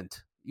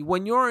wouldn't?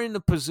 When you're in the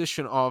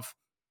position of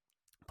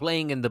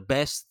playing in the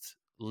best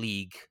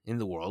league in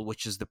the world,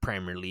 which is the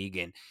Premier League,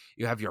 and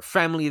you have your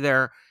family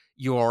there,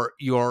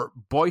 your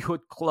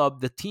boyhood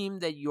club, the team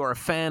that you're a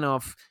fan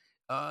of,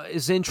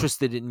 is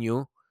interested in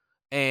you,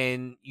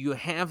 and you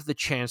have the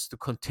chance to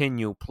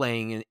continue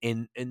playing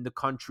in the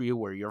country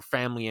where your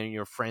family and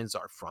your friends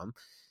are from,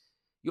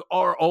 you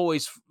are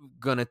always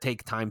going to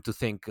take time to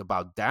think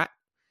about that.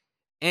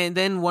 And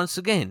then once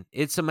again,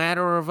 it's a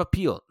matter of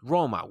appeal.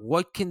 Roma,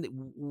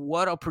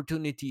 what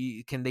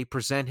opportunity can they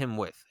present him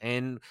with?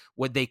 And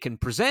what they can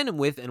present him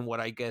with, and what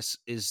I guess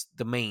is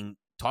the main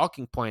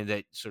talking point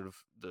that sort of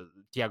the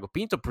Thiago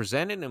Pinto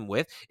presented him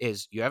with,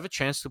 is you have a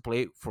chance to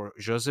play for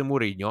Jose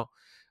Mourinho,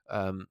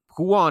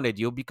 who wanted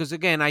you. Because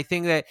again, I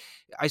think that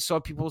I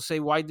saw people say,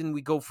 why didn't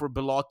we go for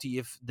Belotti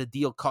if the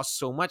deal cost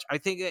so much? I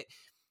think that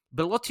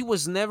Belotti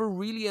was never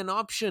really an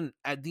option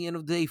at the end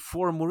of the day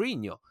for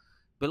Mourinho.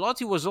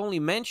 Belotti was only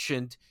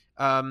mentioned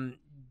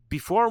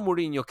before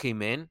Mourinho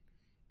came in,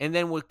 and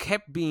then what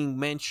kept being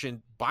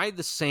mentioned by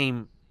the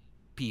same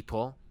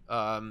people.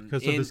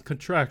 Because of this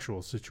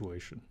contractual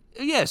situation.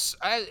 Yes,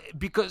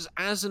 because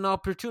as an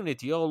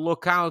opportunity,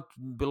 look out,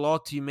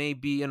 Belotti may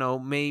be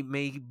able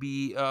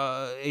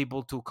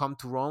to come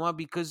to Roma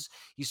because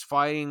he's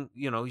fighting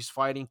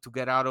to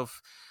get out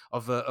of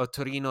a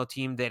Torino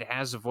team that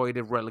has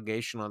avoided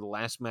relegation on the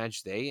last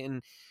match day,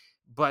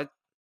 but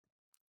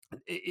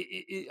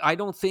I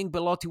don't think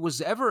Belotti was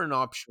ever an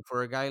option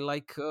for a guy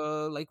like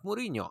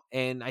Mourinho,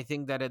 and I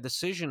think that a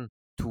decision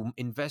to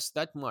invest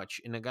that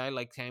much in a guy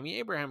like Tammy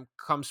Abraham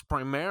comes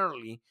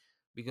primarily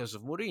because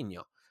of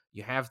Mourinho.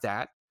 You have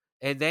that,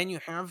 and then you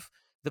have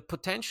the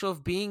potential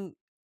of being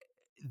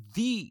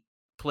the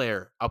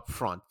player up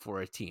front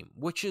for a team,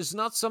 which is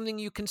not something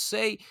you can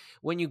say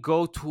when you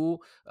go to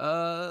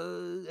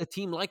a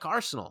team like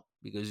Arsenal,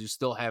 because you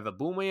still have a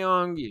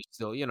Aubameyang, you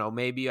still,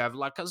 maybe you have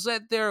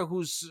Lacazette there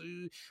who's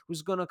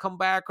gonna come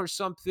back or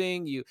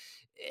something.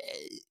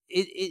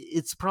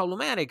 It's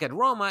problematic. At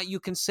Roma, you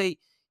can say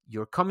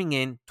you're coming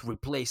in to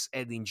replace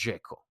Edin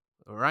Dzeko,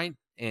 all right,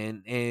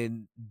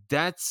 and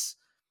that's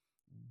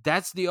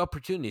the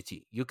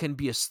opportunity. You can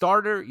be a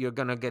starter, you're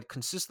going to get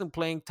consistent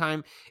playing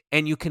time,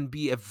 and you can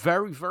be a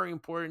very, very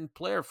important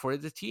player for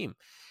the team.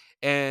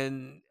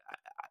 And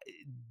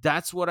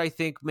that's what I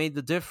think made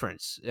the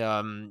difference.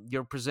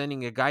 You're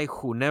presenting a guy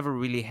who never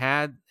really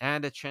had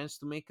a chance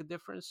to make a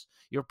difference.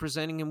 You're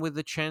presenting him with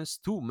a chance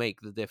to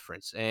make the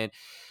difference. And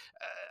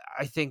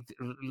I think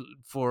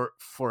for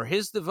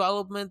his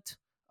development,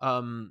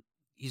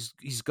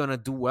 he's going to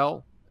do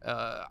well.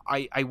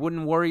 I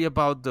wouldn't worry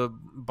about the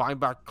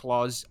buyback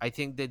clause. I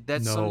think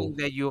that's something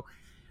that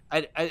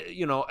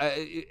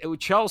with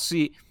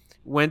Chelsea,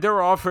 when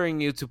they're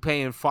offering you to pay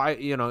in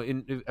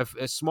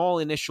a small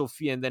initial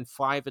fee and then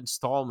 5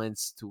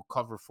 installments to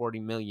cover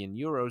 40 million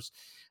euros,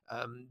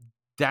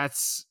 there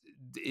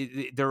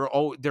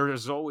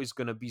is always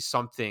going to be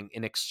something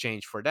in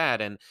exchange for that,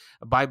 and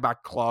a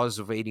buyback clause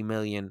of 80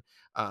 million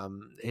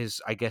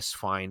is, I guess,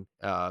 fine.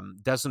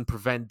 Doesn't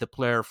prevent the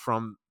player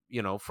from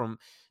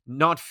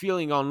not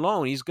feeling on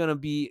loan. He's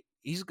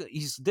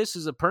this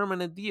is a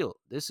permanent deal.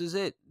 This is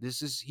it.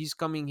 He's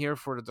coming here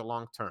for the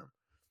long term.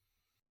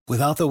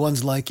 Without the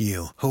ones like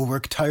you, who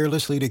work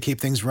tirelessly to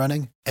keep things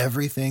running,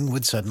 everything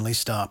would suddenly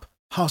stop.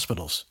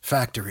 Hospitals,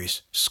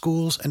 factories,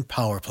 schools, and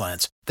power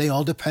plants, they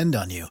all depend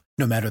on you.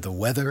 No matter the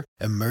weather,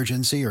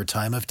 emergency, or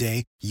time of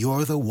day,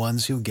 you're the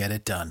ones who get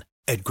it done.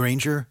 At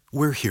Grainger,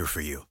 we're here for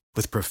you.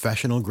 With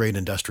professional-grade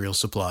industrial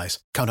supplies,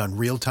 count on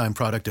real-time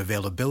product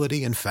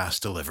availability and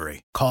fast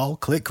delivery. Call,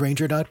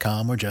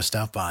 clickgrainger.com, or just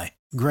stop by.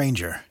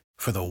 Grainger,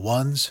 for the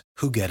ones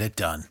who get it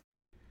done.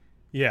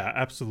 Yeah,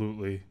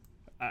 absolutely.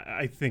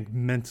 I think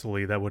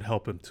mentally that would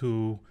help him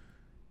too.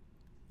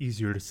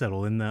 Easier to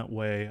settle in that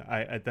way.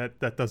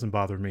 That doesn't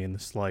bother me in the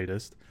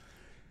slightest.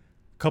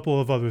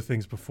 Couple of other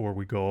things before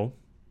we go.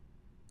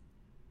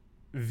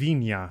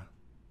 Viña.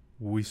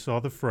 We saw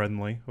the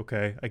friendly,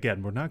 okay?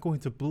 Again, we're not going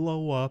to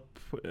blow up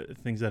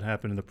things that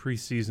happen in the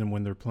preseason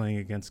when they're playing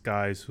against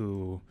guys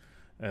who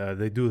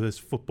they do this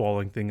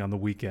footballing thing on the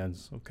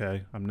weekends,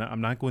 okay? I'm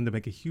not going to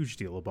make a huge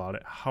deal about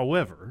it.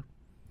 However,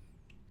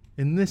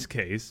 in this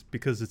case,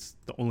 because it's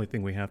the only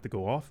thing we have to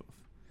go off of,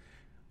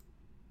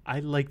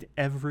 I liked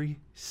every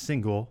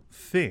single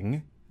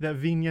thing that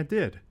Viña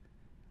did.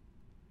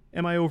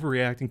 Am I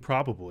overreacting?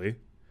 Probably.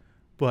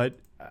 But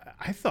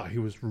I thought he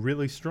was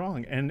really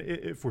strong. And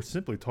if we're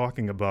simply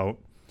talking about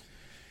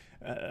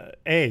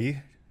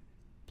A,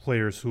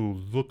 players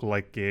who look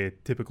like a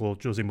typical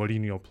Jose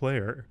Mourinho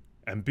player,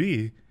 and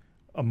B,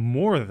 a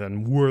more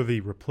than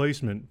worthy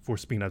replacement for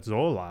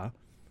Spinazzola,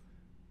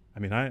 I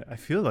mean, I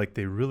feel like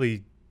they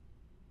really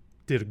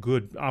did a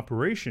good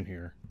operation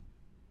here.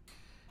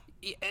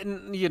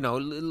 And,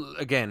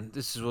 again,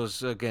 this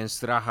was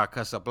against Raja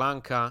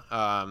Casablanca.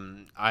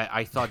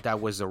 I thought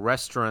that was a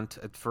restaurant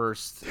at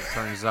first. It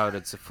turns out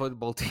it's a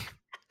football team.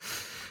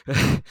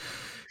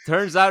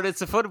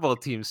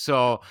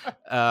 So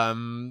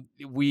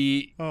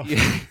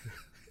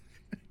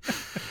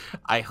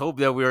I hope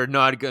that we're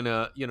not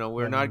gonna,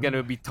 we're not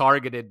gonna be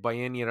targeted by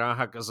any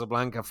Raja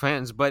Casablanca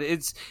fans. But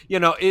it's,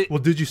 Well,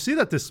 did you see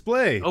that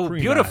display? Oh,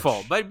 pre-match?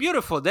 beautiful, but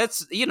beautiful.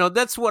 That's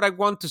that's what I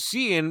want to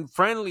see in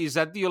friendlies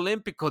at the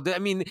Olimpico. I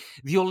mean,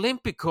 the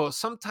Olimpico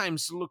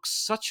sometimes looks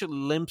such a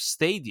limp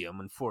stadium,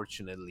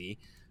 unfortunately.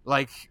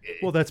 Like,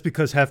 well, that's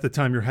because half the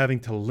time you're having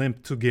to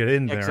limp to get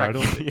in there.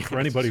 Exactly. I don't. For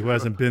anybody who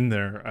hasn't been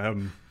there,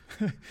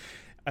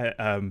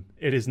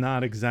 it is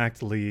not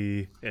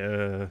exactly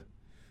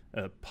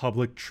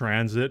public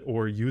transit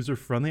or user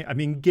friendly. I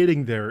mean,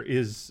 getting there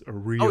is a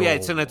real. Oh yeah,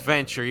 it's an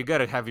adventure. You got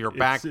to have your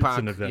backpack. It's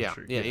an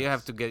adventure. Yeah, yes. you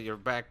have to get your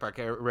backpack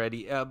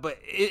ready. But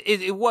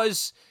it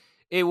was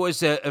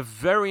a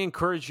very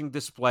encouraging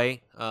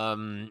display.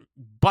 By,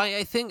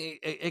 I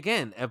think,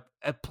 again,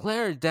 a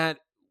player that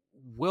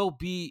will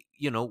be,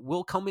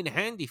 will come in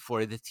handy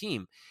for the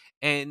team,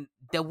 and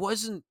that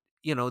wasn't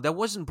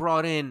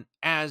brought in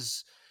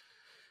as,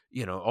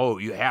 oh,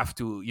 you have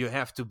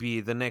to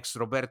be the next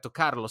Roberto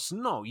Carlos.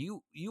 No,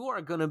 you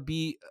are going to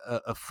be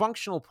a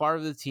functional part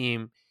of the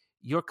team.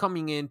 You're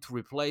coming in to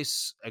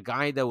replace a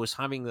guy that was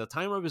having the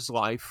time of his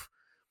life,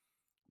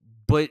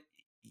 but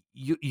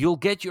you'll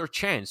get your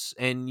chance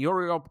and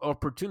your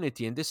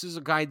opportunity. And this is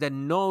a guy that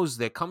knows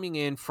that coming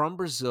in from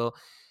Brazil,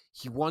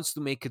 he wants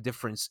to make a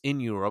difference in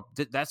Europe.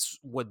 That's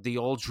what they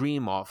all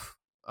dream of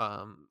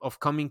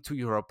coming to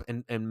Europe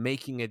and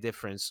making a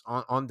difference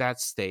on that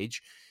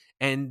stage.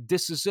 And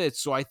this is it.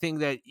 So I think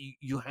that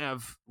you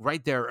have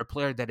right there a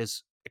player that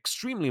is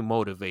extremely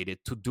motivated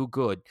to do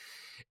good.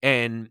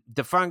 And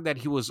the fact that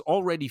he was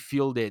already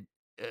fielded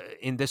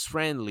in this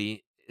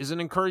friendly is an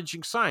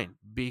encouraging sign,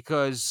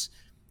 because,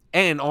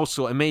 and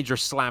also a major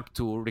slap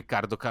to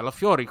Riccardo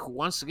Calafiori, who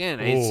once again,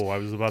 I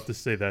was about to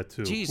say that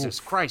too.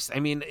 Jesus Christ. I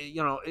mean,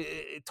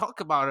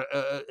 talk about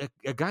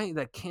a guy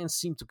that can't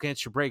seem to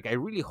catch a break. I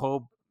really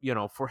hope,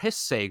 for his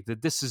sake,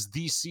 that this is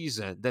the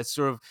season that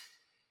sort of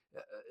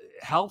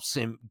helps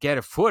him get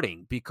a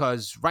footing,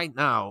 because right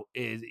now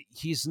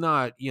he's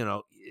not,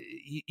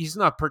 he's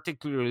not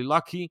particularly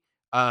lucky.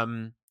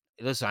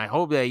 Listen, I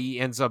hope that he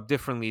ends up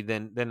differently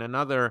than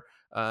another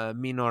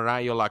Mino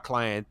Raiola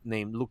client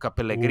named Luca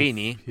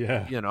Pellegrini. Oof,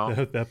 yeah,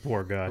 that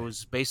poor guy,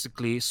 who's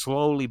basically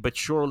slowly but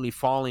surely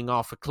falling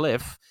off a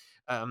cliff.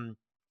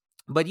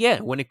 But yeah,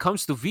 when it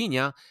comes to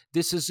Viña,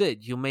 this is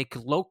it. You make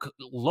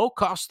low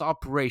cost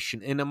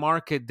operation in a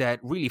market that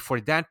really, for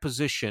that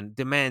position,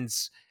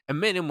 demands a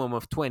minimum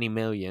of 20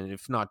 million,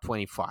 if not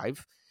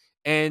 25.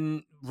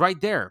 And right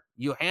there,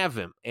 you have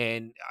him.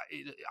 And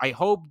I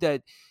hope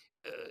that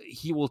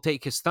he will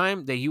take his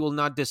time, that he will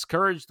not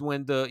discouraged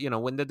when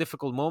the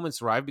difficult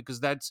moments arrive, because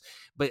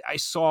but I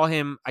saw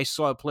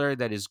a player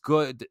that is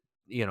good,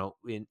 in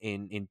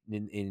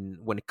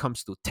when it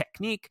comes to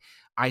technique.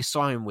 I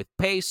saw him with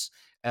pace.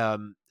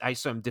 I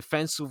saw him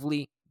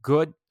defensively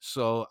good.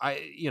 So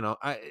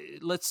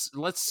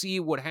let's see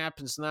what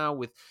happens now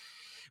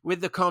with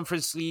the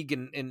Conference League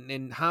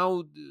and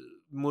how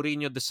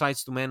Mourinho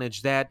decides to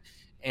manage that,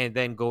 and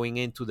then going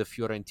into the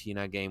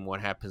Fiorentina game,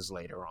 what happens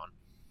later on.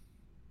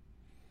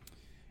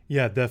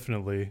 Yeah,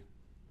 definitely.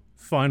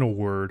 Final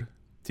word,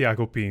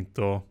 Thiago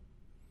Pinto.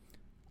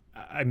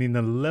 I mean,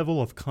 the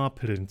level of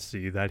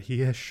competency that he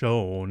has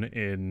shown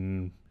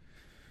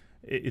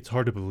it's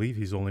hard to believe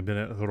he's only been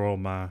at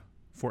Roma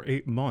for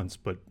 8 months,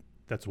 but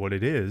that's what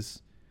it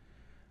is.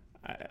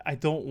 I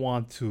don't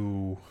want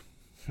to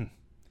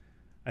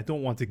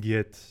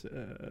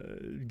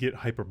get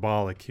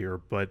hyperbolic here,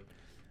 but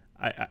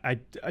I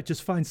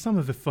just find some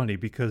of it funny,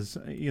 because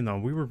we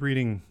were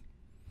reading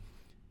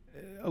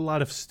a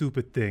lot of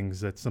stupid things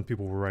that some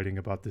people were writing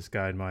about this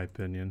guy. In my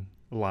opinion,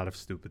 a lot of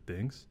stupid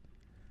things.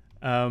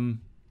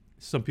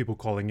 Some people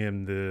calling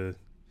him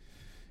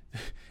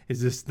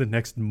is this the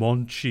next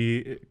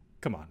Monchi?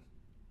 Come on,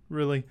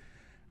 really?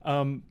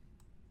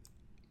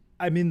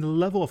 I mean, the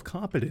level of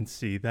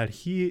competency that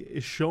he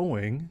is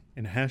showing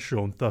and has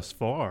shown thus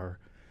far,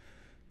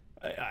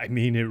 I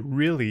mean, it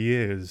really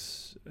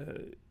is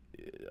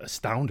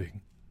astounding.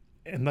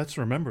 And let's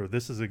remember,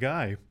 this is a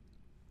guy,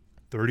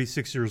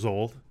 36 years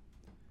old,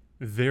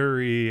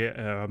 very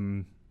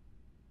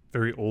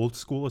old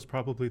school is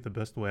probably the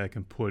best way I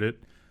can put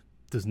it.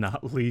 Does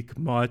not leak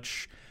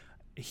much.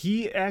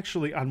 He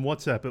actually, on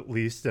WhatsApp at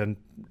least, and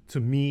to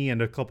me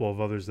and a couple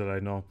of others that I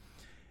know,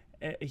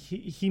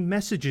 he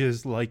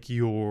messages like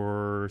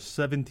your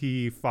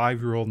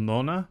 75-year-old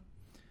nonna.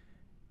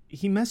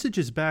 He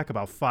messages back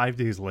about 5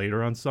 days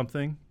later on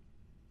something,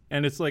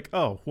 and it's like,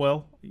 oh,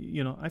 well,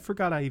 I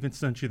forgot I even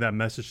sent you that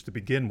message to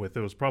begin with.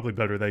 It was probably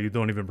better that you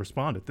don't even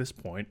respond at this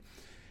point.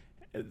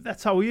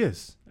 That's how he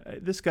is.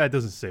 This guy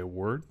doesn't say a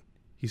word.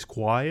 He's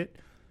quiet.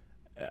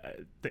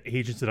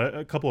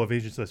 A couple of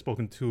agents I've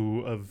spoken to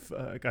of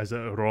guys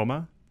at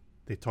Roma,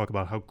 they talk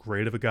about how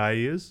great of a guy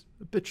he is.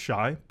 A bit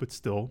shy, but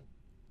still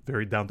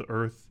very down to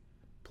earth,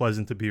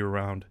 pleasant to be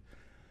around.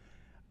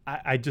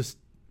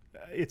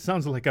 It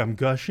sounds like I'm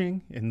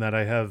gushing in that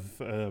I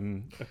have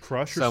a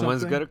crush or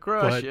Someone's something. got a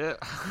crush, yeah.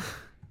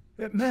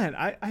 Man,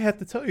 I have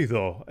to tell you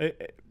though,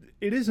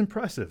 it is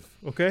impressive,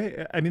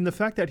 okay? I mean, the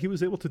fact that he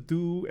was able to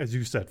do, as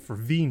you said, for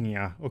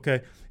Vigna,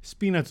 okay?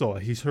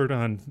 Spinazzola, he's hurt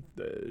on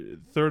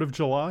 3rd of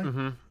July.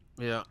 Mm-hmm.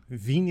 Yeah.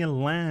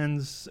 Vigna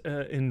lands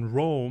in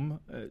Rome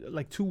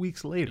like 2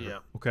 weeks later,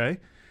 okay?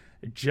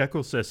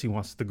 Dzeko says he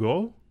wants to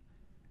go.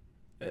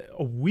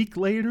 A week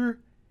later,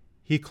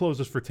 he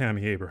closes for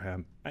Tammy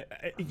Abraham.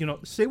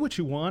 Say what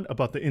you want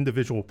about the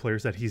individual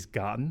players that he's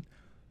gotten,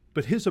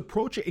 but his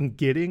approach in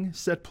getting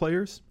set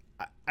players,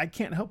 I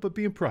can't help but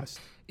be impressed.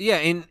 Yeah,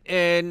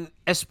 and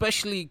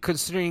especially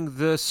considering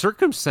the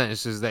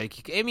circumstances that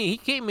he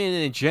came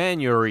in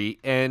January,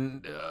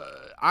 and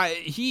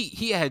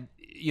he had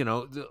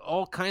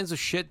all kinds of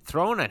shit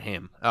thrown at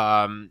him.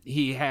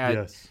 He had.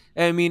 Yes.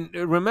 I mean,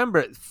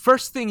 remember,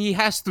 first thing he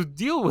has to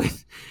deal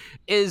with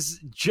is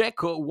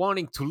Dzeko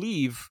wanting to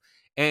leave,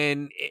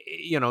 and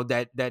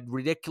that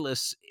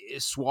ridiculous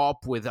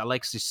swap with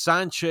Alexis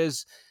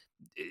Sanchez.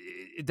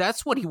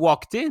 That's what he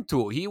walked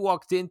into. He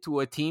walked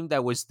into a team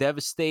that was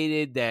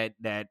devastated, that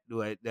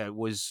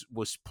was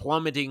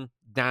plummeting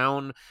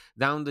down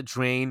the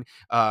drain.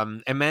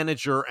 A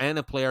manager and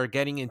a player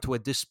getting into a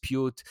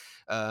dispute.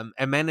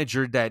 A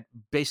manager that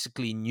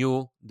basically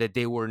knew that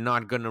they were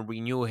not going to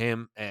renew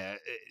him.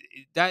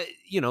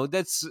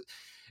 That's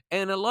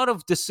and a lot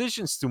of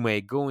decisions to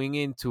make going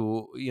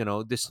into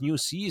this new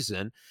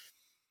season,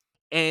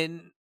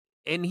 and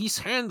he's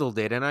handled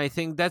it. And I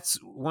think that's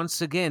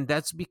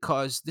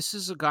because this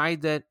is a guy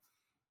that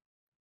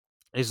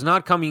is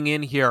not coming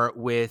in here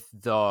with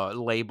the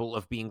label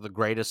of being the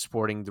greatest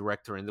sporting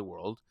director in the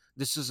world.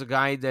 This is a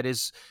guy that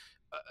is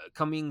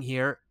coming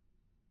here.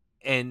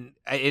 And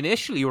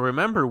initially,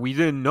 remember, we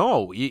didn't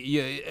know.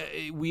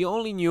 We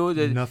only knew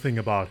that nothing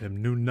about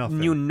him.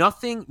 Knew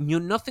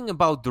nothing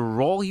about the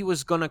role he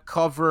was going to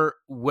cover.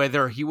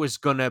 Whether he was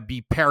going to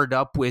be paired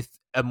up with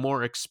a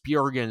more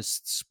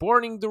experienced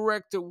sporting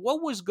director.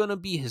 What was going to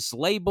be his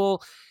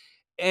label?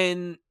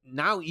 And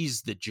now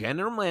he's the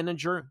general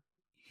manager.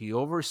 He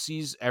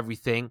oversees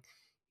everything.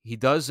 He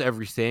does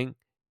everything,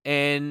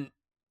 and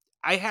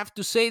I have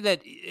to say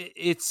that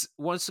it's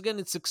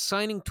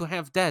exciting to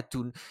have that,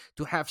 to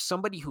have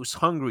somebody who's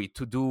hungry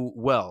to do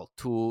well,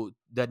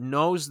 that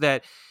knows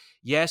that,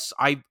 yes,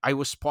 I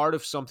was part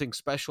of something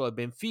special at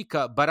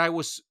Benfica, but I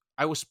was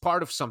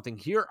part of something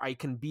here. I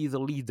can be the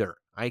leader.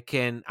 I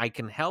can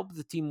help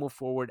the team move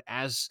forward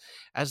as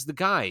the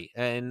guy,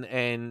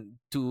 and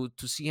to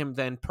see him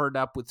then paired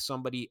up with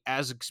somebody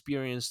as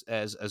experienced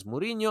as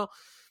Mourinho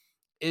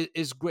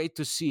is great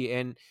to see.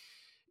 And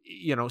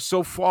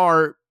so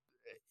far,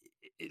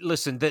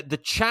 listen, the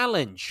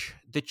challenge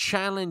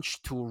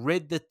to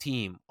rid the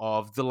team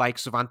of the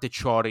likes of Ante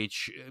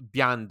Coric,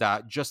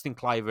 Bianda, Justin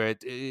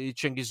Kluivert,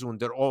 Cengiz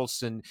Under,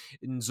 Olsen,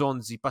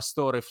 Nzonzi,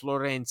 Pastore,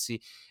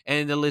 Florenzi,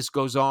 and the list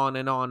goes on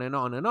and on and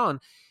on and on,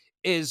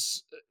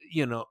 is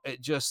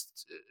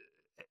just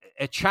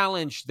a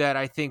challenge that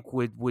I think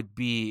would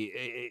be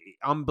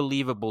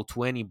unbelievable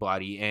to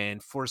anybody.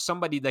 And for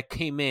somebody that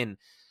came in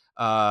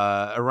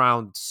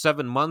around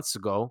 7 months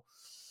ago,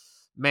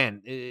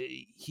 man,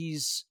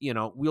 he's,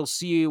 we'll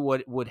see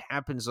what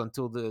happens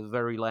until the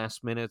very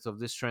last minute of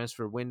this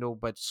transfer window.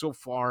 But so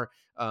far,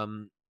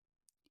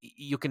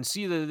 you can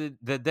see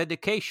the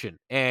dedication.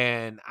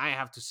 And I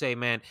have to say,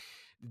 man,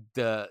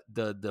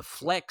 the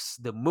flex,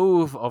 the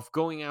move of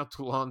going out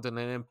to London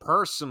and then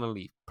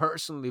personally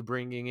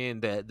bringing in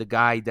the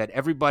guy that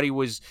everybody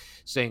was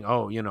saying,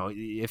 oh,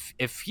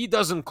 if he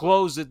doesn't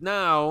close it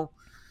now,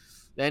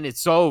 then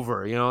it's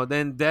over.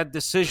 Then that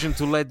decision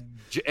to let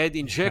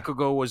Edin Dzeko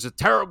go was a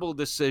terrible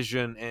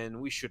decision,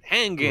 and we should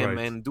hang him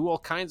and do all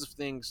kinds of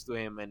things to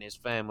him and his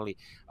family.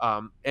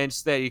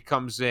 Instead, he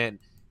comes in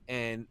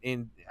and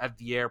at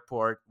the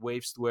airport,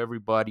 waves to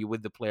everybody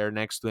with the player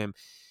next to him.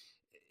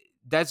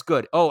 That's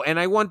good. Oh, and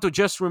I want to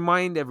just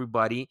remind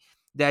everybody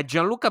that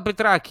Gianluca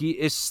Petracchi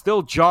is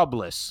still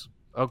jobless,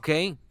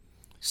 okay?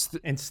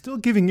 And still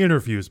giving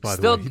interviews, by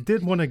the way. He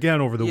did one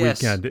again over the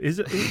weekend. Is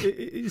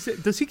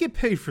it, does he get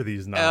paid for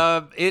these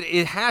now?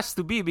 It has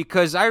to be,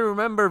 because I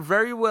remember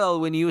very well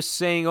when he was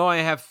saying, oh, I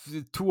have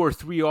 2 or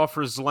 3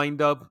 offers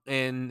lined up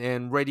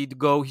and ready to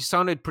go. He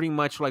sounded pretty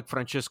much like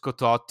Francesco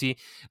Totti.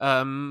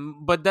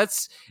 But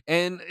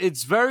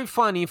it's very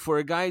funny for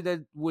a guy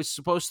that was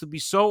supposed to be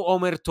so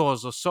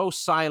omertoso, so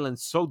silent,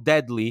 so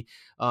deadly,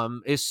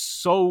 is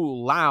so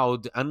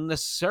loud,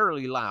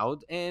 unnecessarily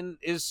loud, and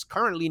is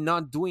currently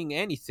not doing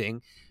anything,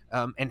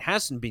 and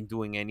hasn't been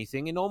doing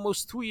anything in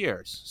almost 2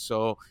 years.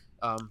 So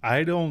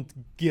I don't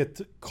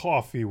get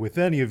coffee with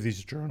any of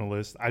these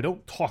journalists. I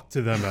don't talk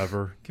to them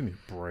ever. Give me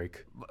a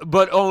break.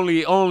 But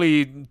only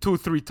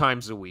 2-3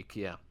 times a week.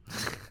 Yeah.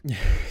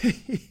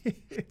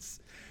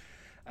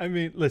 I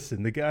mean,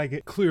 listen, the guy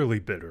get clearly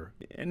bitter.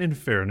 And in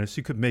fairness,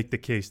 you could make the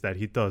case that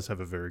he does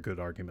have a very good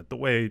argument. The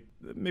way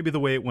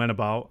it went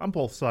about on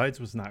both sides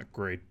was not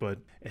great. But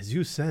as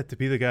you said, to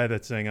be the guy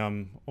that's saying,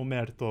 I'm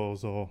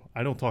omertoso,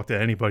 I don't talk to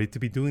anybody, to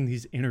be doing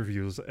these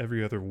interviews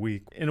every other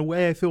week. In a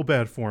way, I feel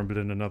bad for him, but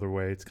in another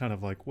way, it's kind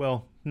of like,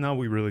 well, now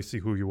we really see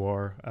who you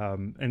are.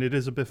 And it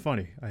is a bit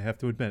funny, I have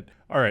to admit.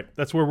 All right,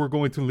 that's where we're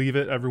going to leave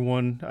it,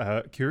 everyone.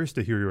 Curious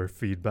to hear your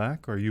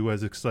feedback. Are you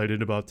as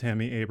excited about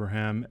Tammy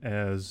Abraham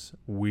as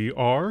we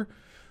are?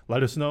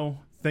 Let us know.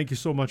 Thank you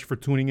so much for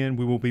tuning in.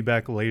 We will be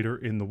back later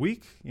in the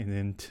week. And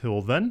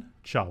until then,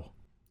 ciao.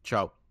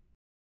 Ciao.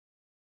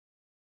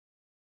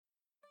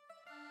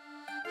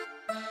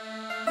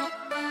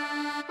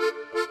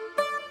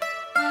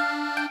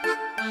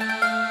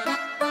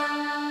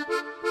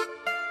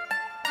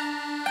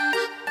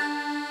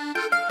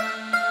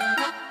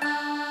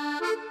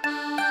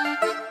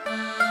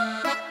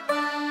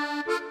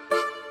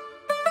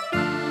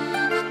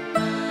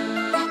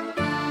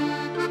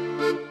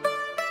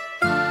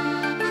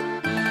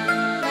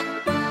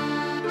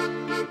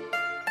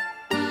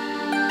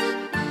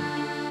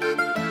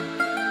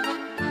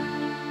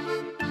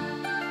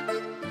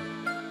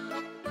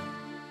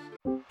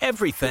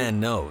 Every fan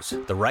knows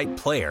the right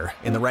player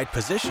in the right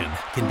position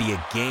can be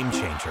a game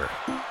changer.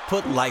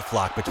 Put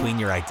LifeLock between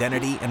your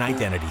identity and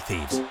identity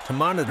thieves to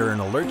monitor and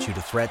alert you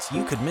to threats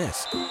you could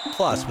miss.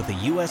 Plus, with a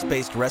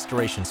U.S.-based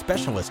restoration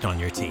specialist on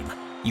your team,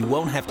 you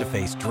won't have to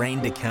face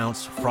drained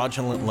accounts,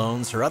 fraudulent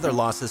loans, or other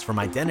losses from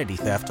identity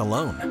theft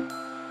alone.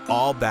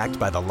 All backed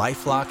by the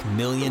LifeLock $1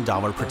 Million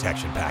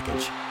Protection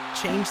Package.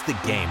 Change the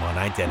game on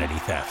identity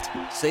theft.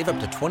 Save up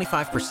to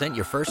 25%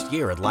 your first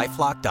year at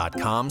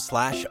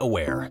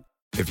LifeLock.com/aware.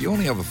 If you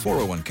only have a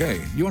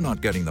 401k, you're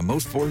not getting the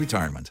most for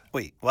retirement.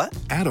 Wait, what?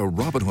 Add a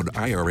Robinhood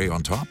IRA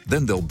on top,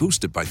 then they'll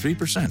boost it by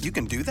 3%. You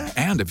can do that?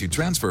 And if you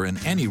transfer in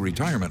any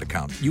retirement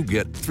account, you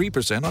get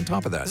 3% on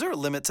top of that. Is there a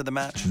limit to the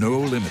match? No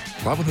limit.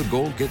 Robinhood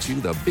Gold gets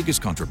you the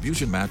biggest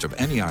contribution match of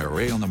any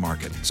IRA on the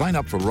market. Sign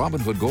up for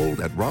Robinhood Gold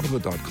at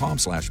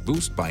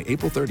Robinhood.com/boost by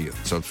April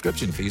 30th.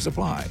 Subscription fees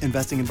apply.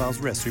 Investing involves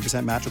risk.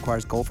 3% match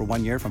requires gold for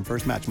 1 year from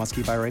first match. Must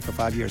keep IRA for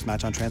 5 years.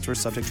 Match on transfers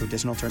subject to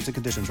additional terms and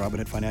conditions.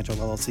 Robinhood Financial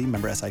LLC,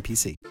 member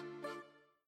SIPC.